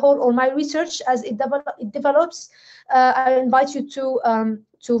project as a whole or my research as it develops, I invite you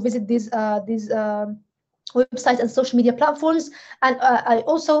to visit these websites and social media platforms. And I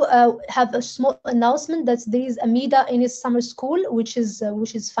also have a small announcement that there is a MEDA in his summer school, which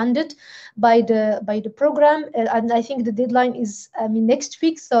is funded by the program, and I think the deadline is next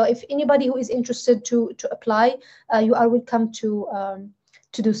week. So if anybody who is interested to apply, you are welcome to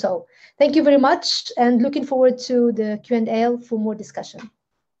do so. Thank you very much, and looking forward to the Q&A for more discussion.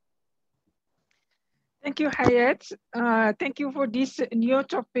 Thank you, Hayat. Thank you for this new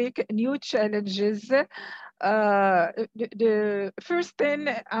topic, new challenges. The first thing,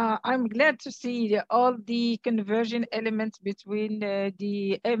 I'm glad to see all the conversion elements between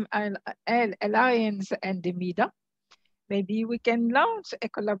the MLL Alliance and the MEDA. Maybe we can launch a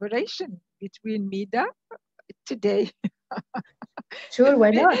collaboration between MEDA today. Sure,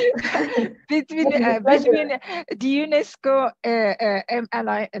 why not? between the UNESCO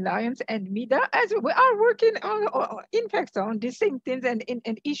MLI Alliance and MEDA, as we are working on in fact on the same things and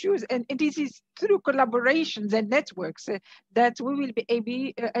issues, and this is through collaborations and networks that we will be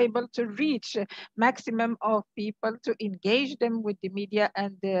able to reach maximum of people, to engage them with the media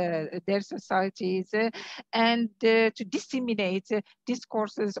and their societies, and to disseminate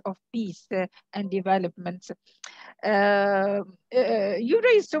discourses of peace and development. You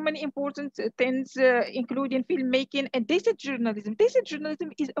raised so many important things, including filmmaking and data journalism. Data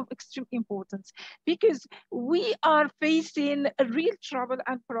journalism is of extreme importance because we are facing a real trouble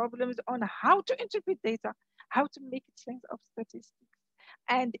and problems on how to interpret data, how to make sense of statistics.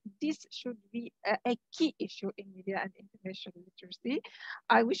 And this should be a key issue in media and information literacy.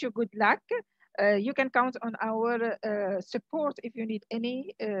 I wish you good luck. You can count on our support if you need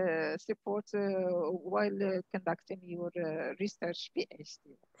any support while conducting your research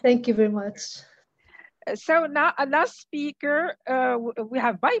PhD. Thank you very much. So now a last speaker, we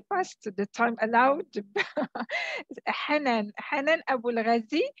have bypassed the time allowed. Hanan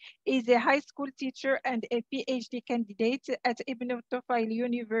ELBOUKHARI is a high school teacher and a PhD candidate at Ibn Tufayl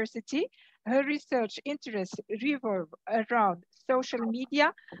University. Her research interests revolve around social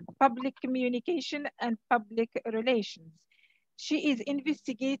media, public communication, and public relations. She is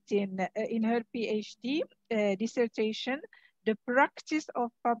investigating in her PhD dissertation the practice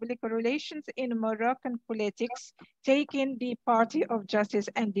of public relations in Moroccan politics, taking the Party of Justice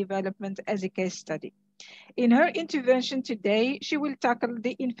and Development as a case study. In her intervention today, she will tackle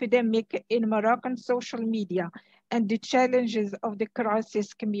the epidemic in Moroccan social media and the challenges of the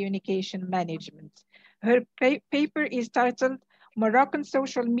crisis communication management. Her paper is titled Moroccan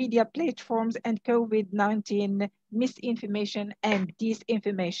Social Media Platforms and COVID-19 Misinformation and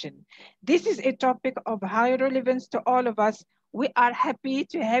Disinformation. This is a topic of high relevance to all of us. We are happy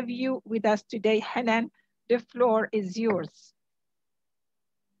to have you with us today, Hanan. The floor is yours.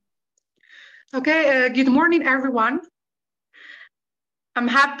 Okay, good morning, everyone. I'm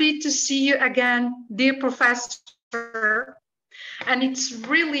happy to see you again, dear professor. And it's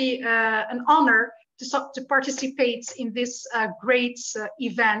really an honor to participate in this great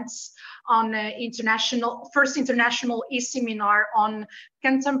events on first international e-seminar on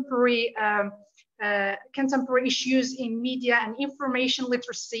contemporary issues in media and information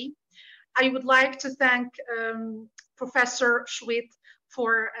literacy. I would like to thank Professor Chouet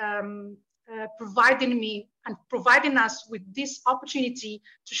for providing us with this opportunity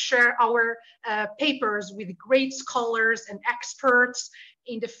to share our papers with great scholars and experts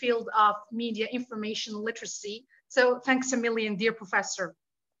in the field of media information literacy. So thanks a million, dear professor.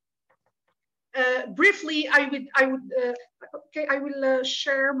 Briefly, I will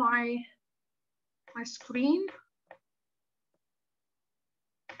share my screen.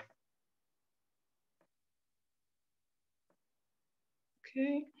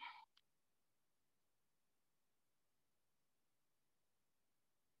 Okay.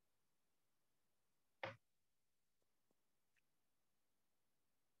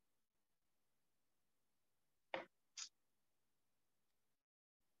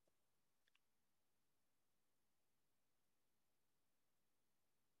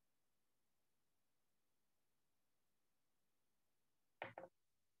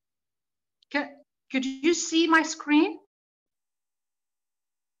 Could you see my screen?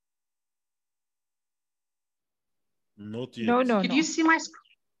 Not yet. No, no, Could no. you see my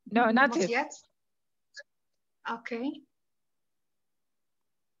screen? No, not yet. Okay.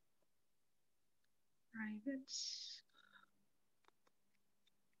 Private.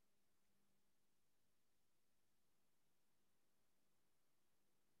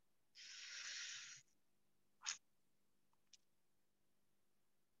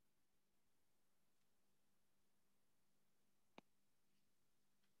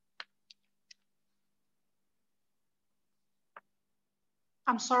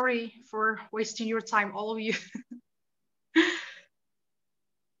 I'm sorry for wasting your time, all of you.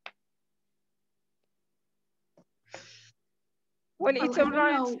 Well, it's all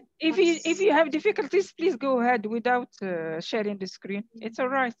right. If you have difficulties, please go ahead without sharing the screen. It's all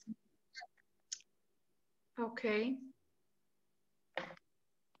right. Okay.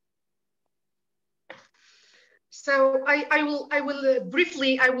 So I will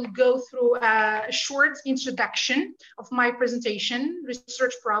briefly go through a short introduction of my presentation,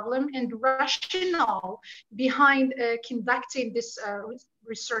 research problem, and rationale behind conducting this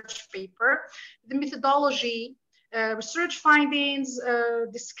research paper, the methodology, research findings,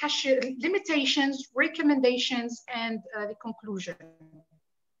 discussion, limitations, recommendations, and the conclusion.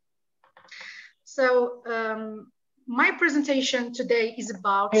 So my presentation today is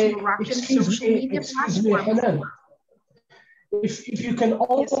about Moroccan social media platforms. If you can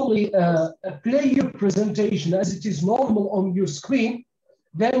only play your presentation as it is normal on your screen,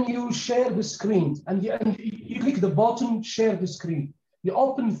 then you share the screen and you click the button, share the screen. You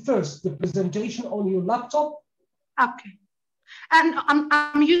open first the presentation on your laptop. Okay, and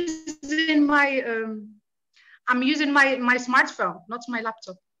I'm using my smartphone, not my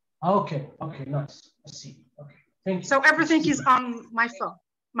laptop. Okay, okay, nice. I see. Okay, thank you. So everything is on my phone,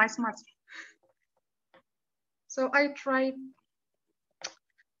 my smartphone. So I tried.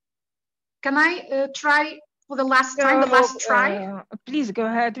 Can I try for the last time, the last try? Please go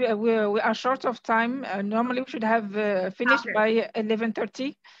ahead. We are short of time. Normally we should have finished by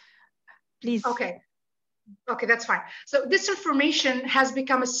 11:30. Please. Okay. Okay, that's fine. So this information has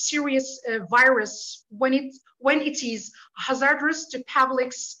become a serious virus when it is hazardous to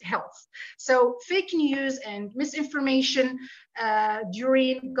public's health. So fake news and misinformation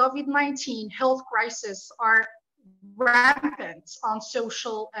during COVID-19 health crisis are rampant on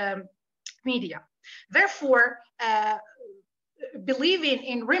social media. Therefore, believing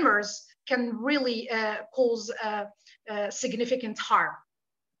in rumors can really cause significant harm.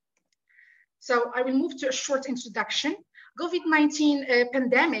 So I will move to a short introduction. COVID-19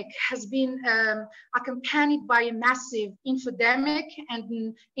 pandemic has been accompanied by a massive infodemic,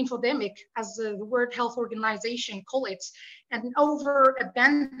 as the World Health Organization call it, and an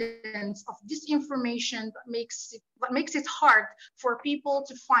overabundance of disinformation that makes it hard for people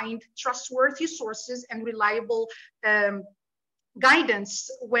to find trustworthy sources and reliable guidance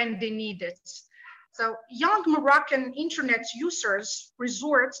when they need it. So young Moroccan internet users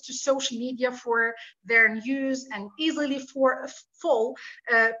resort to social media for their news and easily fall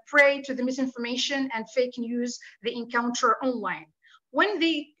prey to the misinformation and fake news they encounter online. When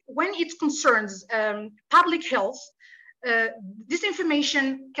it concerns public health,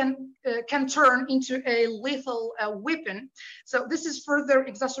 disinformation can turn into a lethal weapon. So this is further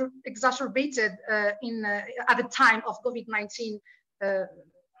exacerbated at the time of COVID-19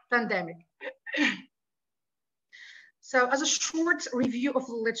 pandemic. So as a short review of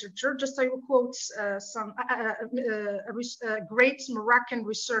the literature, just I will quote a great Moroccan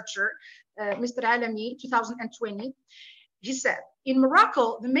researcher, Mr. Alami, 2020. He said, in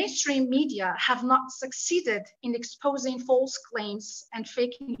Morocco, the mainstream media have not succeeded in exposing false claims and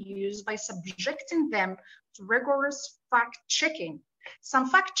fake news by subjecting them to rigorous fact-checking. Some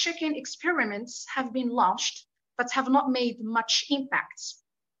fact-checking experiments have been launched, but have not made much impact.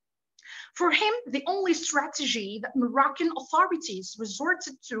 For him, the only strategy that Moroccan authorities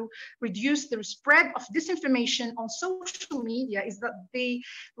resorted to reduce the spread of disinformation on social media is that they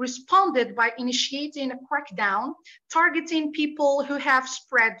responded by initiating a crackdown, targeting people who have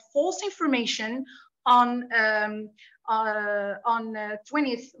spread false information on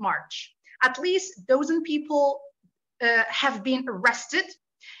 20th March. At least a dozen people have been arrested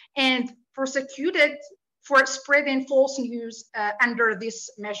and prosecuted for spreading false news under this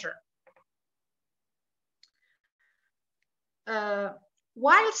measure.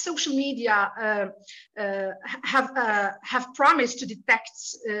 While social media have promised to detect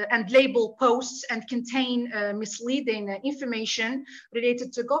and label posts and contain misleading information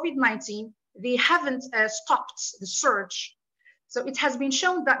related to COVID-19, they haven't stopped the search. So it has been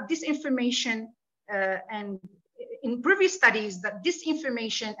shown that this information and in previous studies that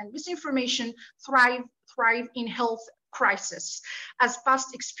disinformation and misinformation thrive in health crisis, as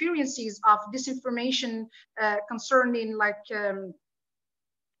past experiences of disinformation concerning like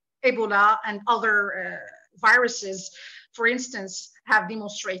Ebola and other viruses, for instance, have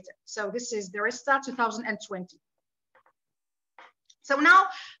demonstrated. So this is the RESTA 2020. So now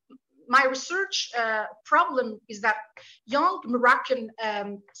my research problem is that young Moroccan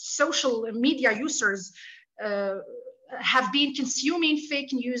social media users have been consuming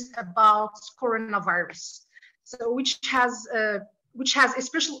fake news about coronavirus. So which has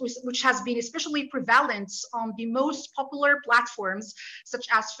been especially prevalent on the most popular platforms such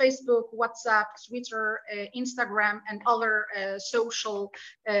as Facebook, WhatsApp, Twitter, Instagram, and other social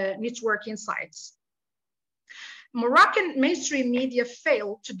networking sites. Moroccan mainstream media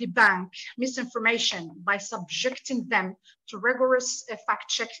failed to debunk misinformation by subjecting them to rigorous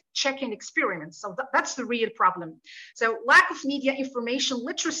fact-checking experiments. So that's the real problem. So lack of media information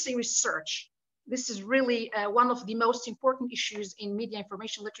literacy research. This is really one of the most important issues in media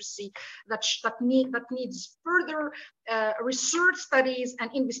information literacy that needs further research studies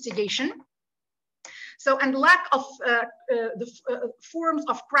and investigation. So, and lack of forms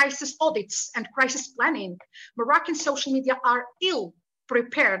of crisis audits and crisis planning. Moroccan social media are ill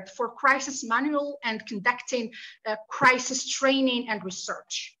prepared for crisis manual and conducting crisis training and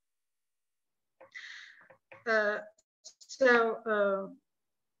research.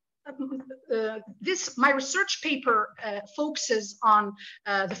 My research paper focuses on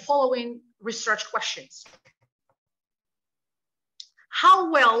the following research questions.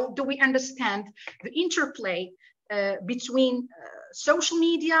 How well do we understand the interplay between social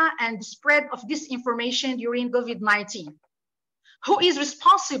media and the spread of disinformation during COVID-19? Who is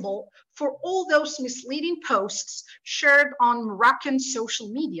responsible for all those misleading posts shared on Moroccan social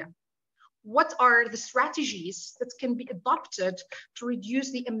media? What are the strategies that can be adopted to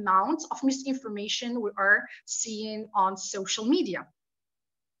reduce the amount of misinformation we are seeing on social media?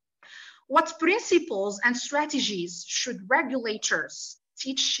 What principles and strategies should regulators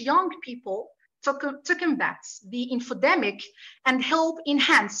teach young people to combat the infodemic and help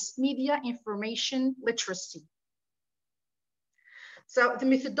enhance media information literacy? So the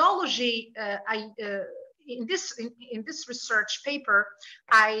methodology in this research paper,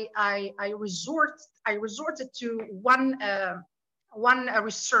 I resorted to one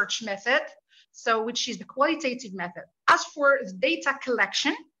research method, so which is the qualitative method. As for the data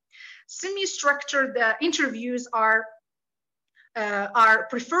collection, semi-structured interviews are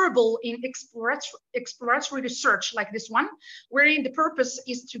preferable in exploratory research like this one, wherein the purpose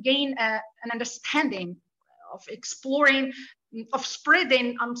is to gain an understanding of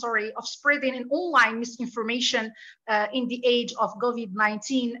spreading an online misinformation in the age of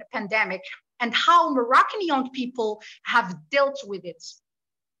COVID-19 pandemic, and how Moroccan young people have dealt with it.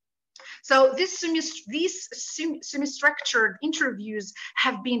 So these semi-structured interviews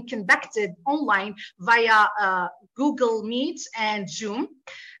have been conducted online via Google Meet and Zoom,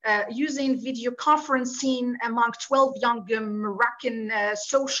 using video conferencing among 12 young Moroccan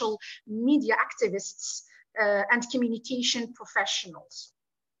social media activists and communication professionals.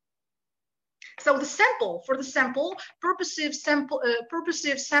 So for the sample, purposive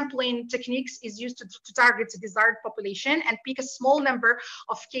sampling techniques is used to target the desired population and pick a small number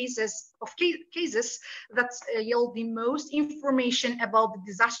of cases that yield the most information about the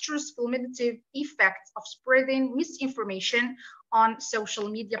disastrous cumulative effect of spreading misinformation on social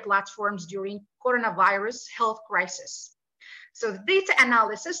media platforms during coronavirus health crisis. So the data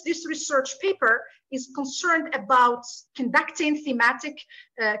analysis, this research paper is concerned about conducting thematic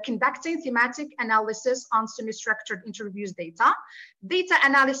analysis on semi-structured interviews data. Data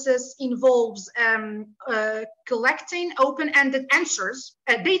analysis involves collecting open-ended answers,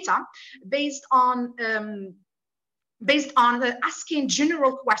 data based on asking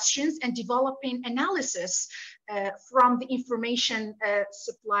general questions and developing analysis from the information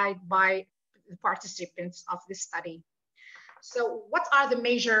supplied by the participants of this study. So what are the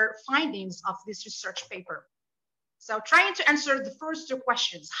major findings of this research paper? So trying to answer the first two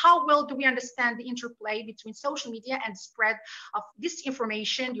questions, how well do we understand the interplay between social media and spread of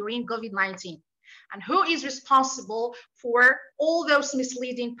disinformation during COVID-19? And who is responsible for all those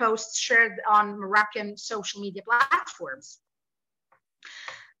misleading posts shared on Moroccan social media platforms?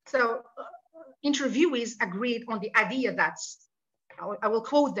 So interviewees agreed on the idea that, I will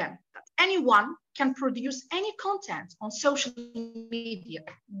quote them, that anyone can produce any content on social media,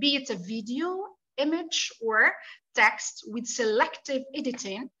 be it a video, image, or text with selective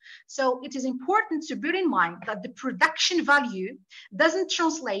editing. So it is important to bear in mind that the production value doesn't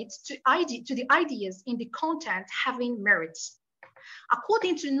translate to the ideas in the content having merits.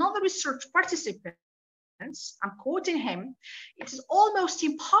 According to another research participant, I'm quoting him, it is almost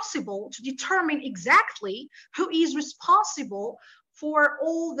impossible to determine exactly who is responsible for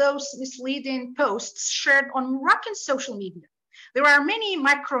all those misleading posts shared on Moroccan social media. There are many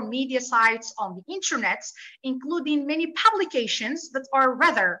micromedia sites on the internet, including many publications that are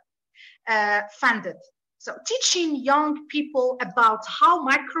rather funded. So teaching young people about how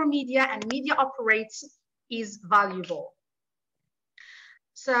micromedia and media operates is valuable.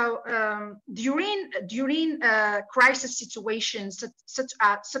 So during crisis situations such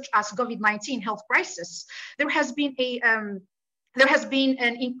as COVID-19 health crisis, there has been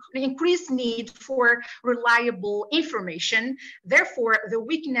an increased need for reliable information. Therefore, the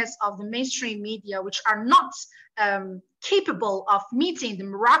weakness of the mainstream media, which are not capable of meeting the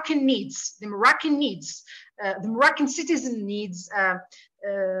Moroccan needs, the Moroccan citizen needs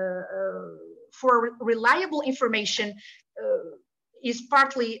for reliable information, is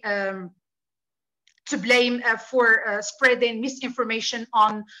partly to blame for spreading misinformation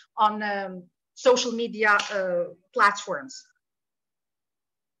on social media platforms.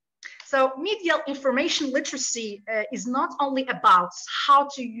 So media information literacy is not only about how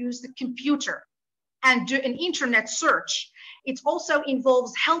to use the computer and do an internet search, it also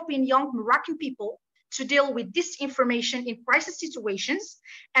involves helping young Moroccan people to deal with disinformation in crisis situations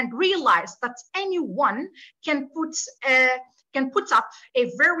and realize that anyone can put up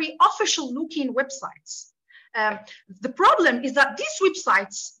a very official looking websites. The problem is that these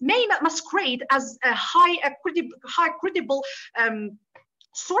websites may not masquerade as high credible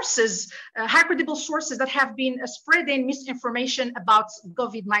sources that have been spreading misinformation about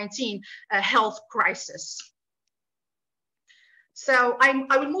COVID-19 health crisis. So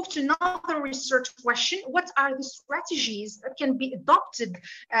I will move to another research question. What are the strategies that can be adopted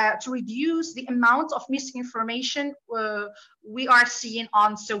to reduce the amount of misinformation we are seeing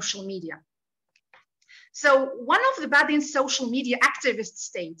on social media? So one of the Badin social media activists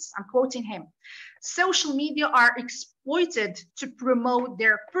states, I'm quoting him, social media are exploited to promote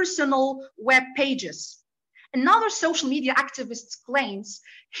their personal web pages. Another social media activist claims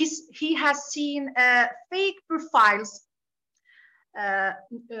he has seen fake profiles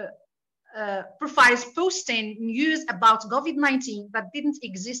posting news about COVID-19 that didn't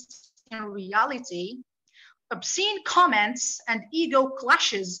exist in reality, obscene comments and ego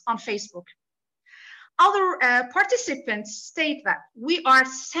clashes on Facebook. Other participants state that we are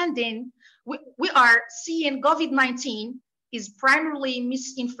seeing COVID-19 is primarily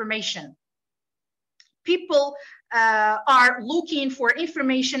misinformation. People are looking for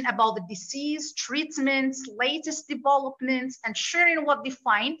information about the disease, treatments, latest developments, and sharing what they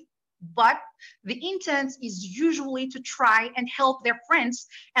find. But the intent is usually to try and help their friends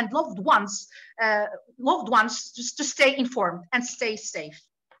and loved ones just to stay informed and stay safe.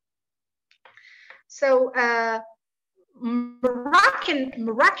 So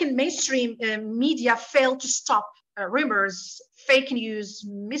Moroccan mainstream media failed to stop rumors, fake news,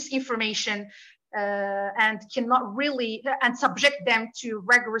 misinformation, and cannot really and subject them to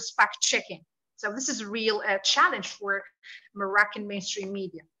rigorous fact-checking. So this is a real challenge for Moroccan mainstream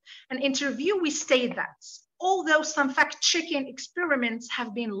media. In an interview, we state that although some fact-checking experiments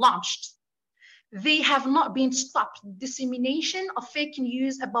have been launched, they have not been stopped. Dissemination of fake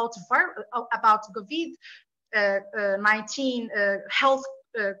news about COVID-19 health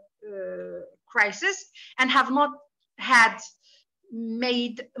crisis and have not had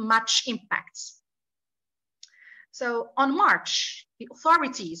made much impact. So on March, the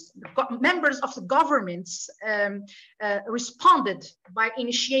authorities, members of the governments responded by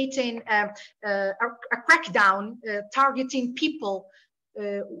initiating a crackdown targeting people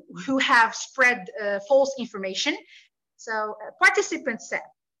who have spread false information. So participants said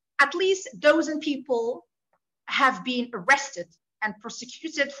at least a dozen people have been arrested and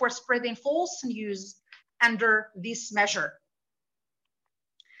prosecuted for spreading false news under this measure.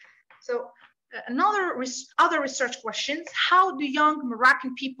 So other research questions: how do young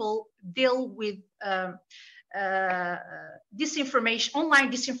Moroccan people deal with disinformation,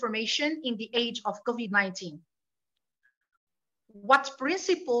 online disinformation in the age of COVID-19? What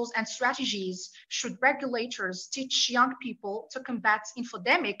principles and strategies should regulators teach young people to combat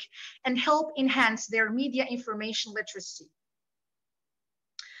infodemic and help enhance their media information literacy?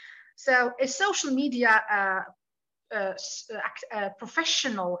 So as social media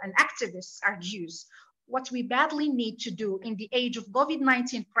professional and activists argues, what we badly need to do in the age of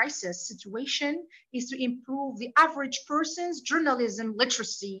COVID-19 crisis situation is to improve the average person's journalism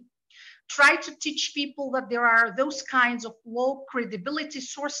literacy. Try to teach people that there are those kinds of low credibility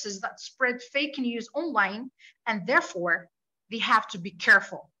sources that spread fake news online, and therefore they have to be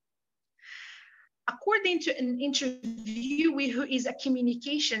careful. According to an interviewee who is a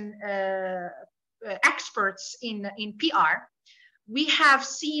communication expert in PR, we have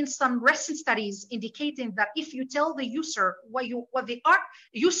seen some recent studies indicating that if you tell the user what they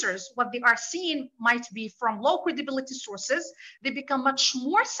are seeing might be from low credibility sources, they become much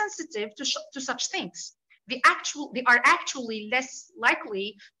more sensitive to such things. They are actually less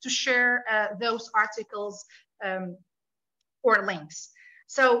likely to share those articles or links.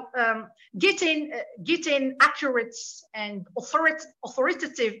 So getting accurate and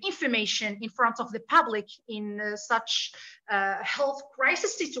authoritative information in front of the public in such health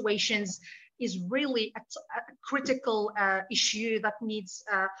crisis situations is really a critical issue that needs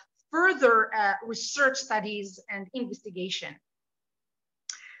further research studies and investigation.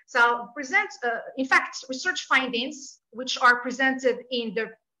 So in fact, research findings which are presented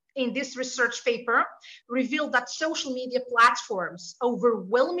in this research paper reveal that social media platforms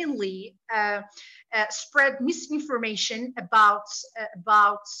overwhelmingly spread misinformation about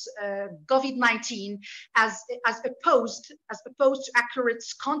COVID-19 as opposed to accurate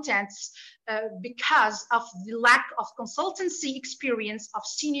contents because of the lack of consultancy experience of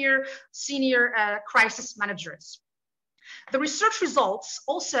senior crisis managers. The research results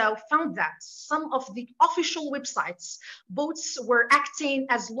also found that some of the official websites both were acting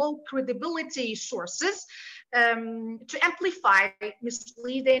as low credibility sources to amplify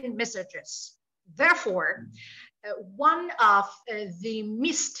misleading messages. Therefore, one of the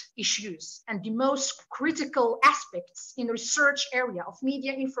missed issues and the most critical aspects in the research area of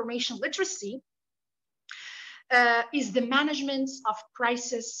media information literacy is the management of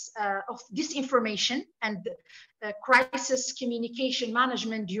crisis, of disinformation and crisis communication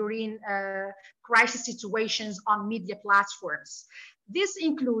management during crisis situations on media platforms. This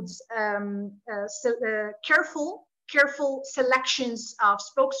includes careful selections of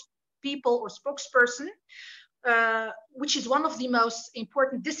spokespeople or spokesperson, which is one of the most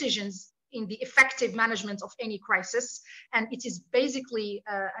important decisions in the effective management of any crisis, and it is basically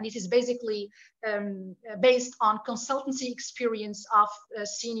based on consultancy experience of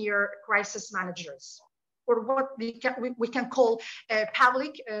senior crisis managers, or what we can call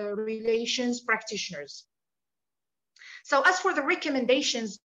public relations practitioners. So as for the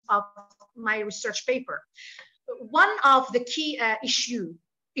recommendations of my research paper, one of the key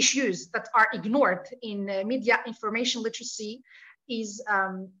issues that are ignored in media information literacy is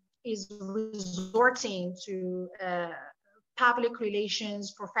resorting to public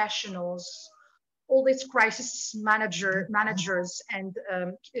relations professionals, all these crisis managers and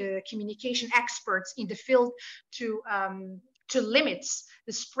communication experts in the field to limit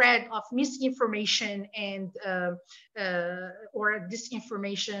the spread of misinformation and or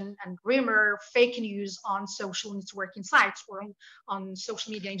disinformation and rumor, fake news on social networking sites or on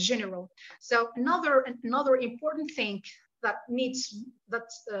social media in general. So another important thing that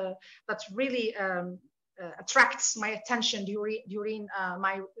really attracts my attention during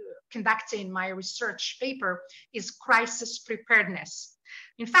my conducting my research paper is crisis preparedness.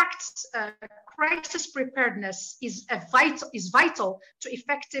 In fact, crisis preparedness is vital to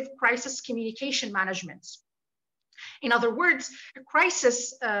effective crisis communication management. In other words, a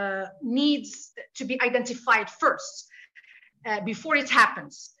crisis needs to be identified first before it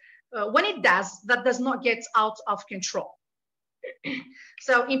happens. When it does, that does not get out of control.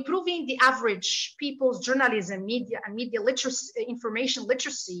 So improving the average people's journalism, media literacy, information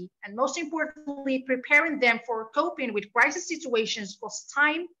literacy, and most importantly, preparing them for coping with crisis situations costs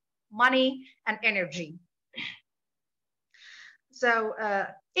time, money, and energy. So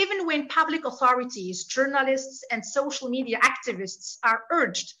even when public authorities, journalists, and social media activists are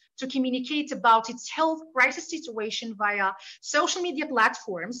urged to communicate about its health crisis situation via social media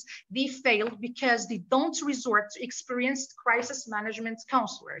platforms, they fail because they don't resort to experienced crisis management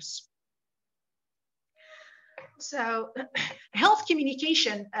counselors. So health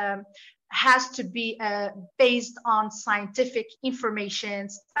communication has to be based on scientific information,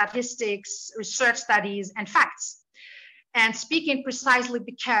 statistics, research studies, and facts. And speaking precisely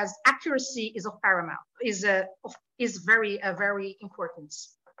because accuracy is of paramount, is very important.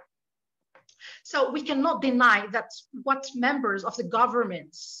 So we cannot deny that what members of the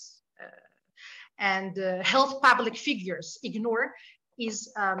governments and health public figures ignore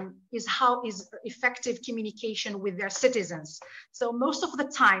is effective communication with their citizens. So most of the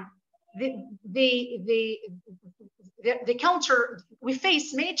time, we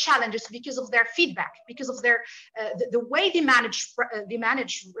face many challenges because of their feedback, because of their the way they manage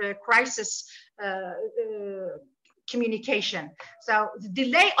crisis communication. So the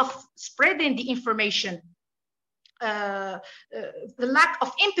delay of spreading the information, the lack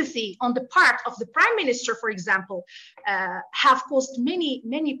of empathy on the part of the Prime Minister, for example, have caused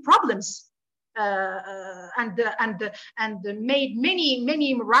many problems. And made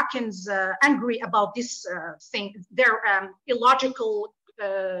many Moroccans angry about this thing, their illogical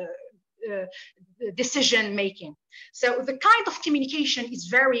decision making. So the kind of communication is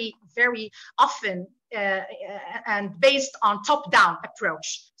very often and based on top-down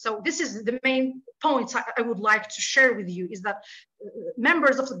approach. So this is the main point I would like to share with you, is that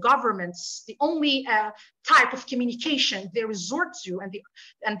members of the governments, the only type of communication they resort to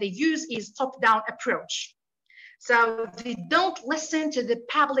and they use is top-down approach. So they don't listen to the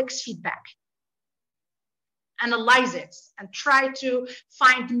public's feedback, analyze it, and try to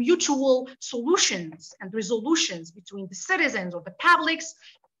find mutual solutions and resolutions between the citizens or the publics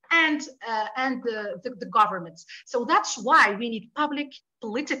and the governments. So that's why we need public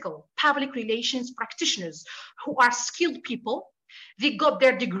relations practitioners who are skilled people. They got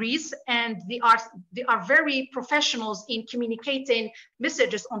their degrees and they are very professionals in communicating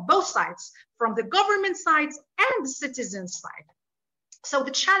messages on both sides, from the government side and the citizen side. So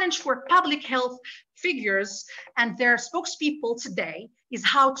the challenge for public health figures and their spokespeople today is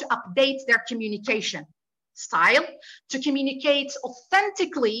how to update their communication style to communicate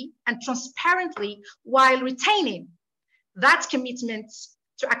authentically and transparently while retaining that commitment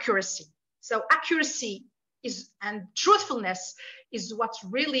to accuracy. So accuracy and truthfulness is what's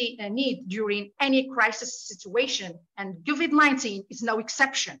really needed during any crisis situation, and COVID-19 is no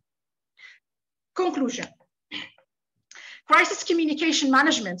exception. Conclusion. Crisis communication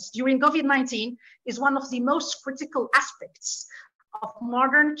management during COVID-19 is one of the most critical aspects of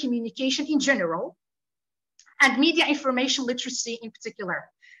modern communication in general, and media information literacy in particular.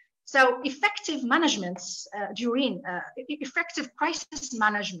 So effective management effective crisis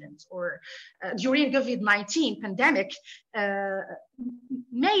management or during COVID-19 pandemic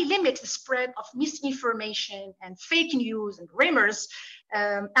may limit the spread of misinformation and fake news and rumors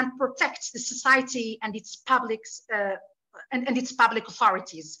and protect the society and its publics and its public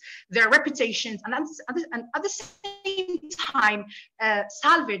authorities, their reputations, and at the same time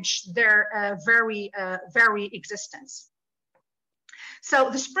salvage their very existence.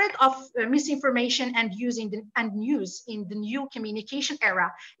 So the spread of misinformation and news in the new communication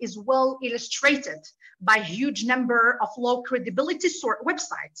era is well illustrated by a huge number of low credibility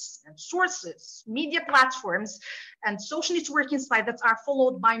websites and sources, media platforms, and social networking sites that are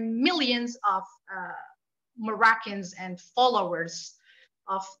followed by millions of Moroccans and followers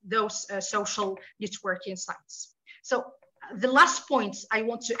of those social networking sites. So the last point I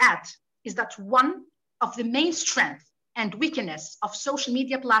want to add is that one of the main strengths and weakness of social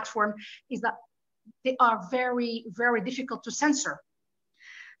media platform is that they are very difficult to censor.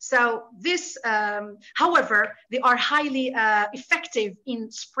 So this, however, they are highly effective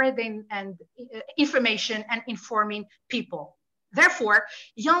in spreading and information and informing people. Therefore,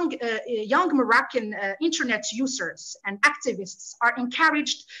 young Moroccan internet users and activists are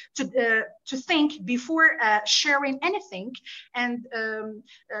encouraged to think before sharing anything and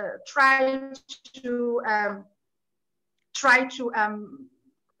try to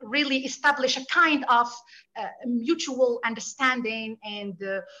really establish a kind of mutual understanding and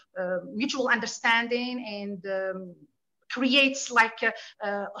creates like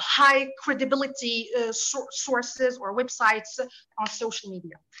high credibility sources or websites on social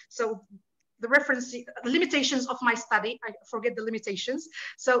media. So the limitations of my study, I forget the limitations.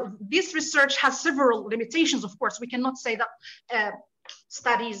 So this research has several limitations. Of course, we cannot say that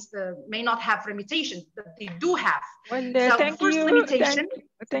studies may not have limitations, but they do have. Well, so thank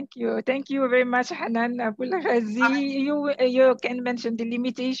you. Thank you very much, Hanan ELBOUKHARI. You can mention the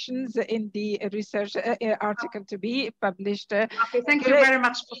limitations in the research article to be published. Okay, thank you very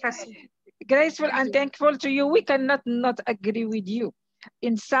much, Professor. Graceful and thankful to you. We cannot not agree with you.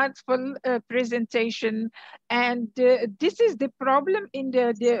 Insightful presentation, and this is the problem in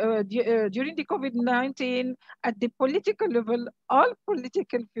during the COVID-19 at the political level. All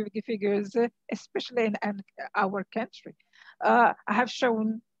political figures, especially in our country, have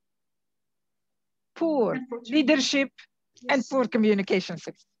shown poor leadership and poor communication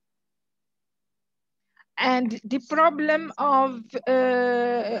skills. And the problem of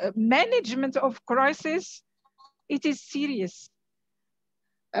management of crisis, it is serious.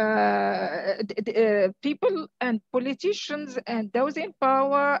 people and politicians and those in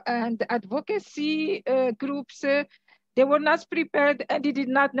power and advocacy groups, they were not prepared and they did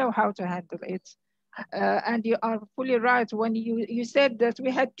not know how to handle it. And you are fully right when you said that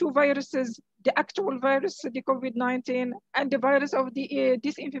we had two viruses, the actual virus, the COVID-19, and the virus of the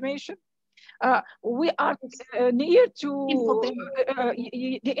disinformation. We are near to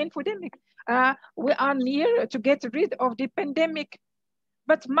the infodemic. We are near to get rid of the pandemic,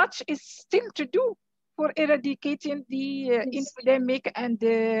 but much is still to do for eradicating the infodemic and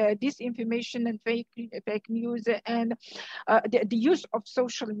disinformation and fake news and the use of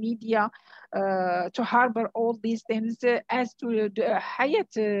social media to harbor all these things as to the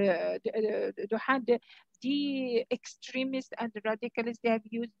the extremists and the radicalists. They have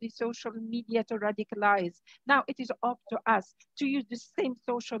used the social media to radicalize. Now it is up to us to use the same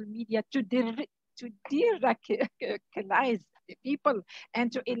social media to de-radicalize the people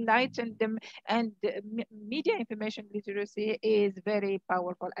and to enlighten them. And media information literacy is very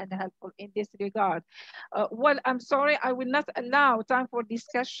powerful and helpful in this regard. Well, I'm sorry, I will not allow time for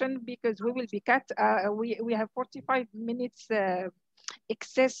discussion because we will be cut. We have 45 minutes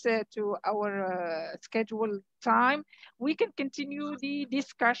access to our scheduled time. We can continue the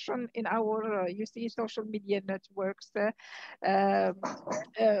discussion in our, you see, social media networks.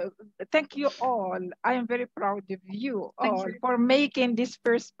 Thank you all. I am very proud of you all for making this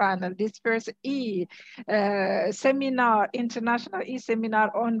first panel, this first seminar, international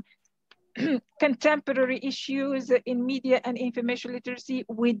seminar on contemporary issues in media and information literacy.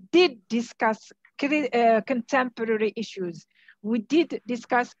 We did discuss contemporary issues. We did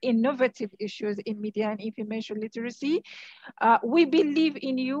discuss innovative issues in media and information literacy. We believe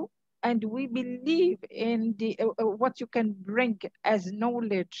in you, and we believe in the what you can bring as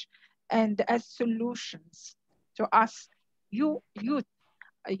knowledge and as solutions to us. You youth,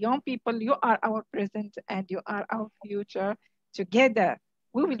 young people, you are our present and you are our future. Together,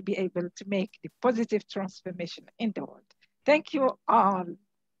 we will be able to make the positive transformation in the world. Thank you all.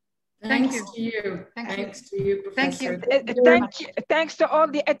 Thanks to you. Thanks to you, Professor. Thanks to all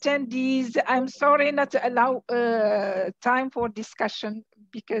the attendees. I'm sorry not to allow time for discussion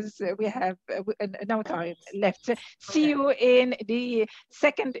because we have no time left. See you in the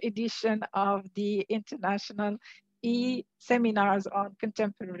second edition of the International seminars on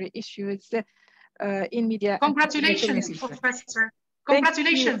contemporary issues in media. Congratulations, Professor.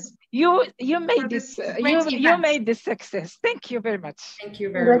 Congratulations. You made this. You made this success. Thank you very much. Thank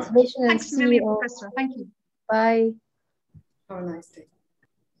you very much. Congratulations. Thanks, Professor. Thank you. Bye. Have a nice day.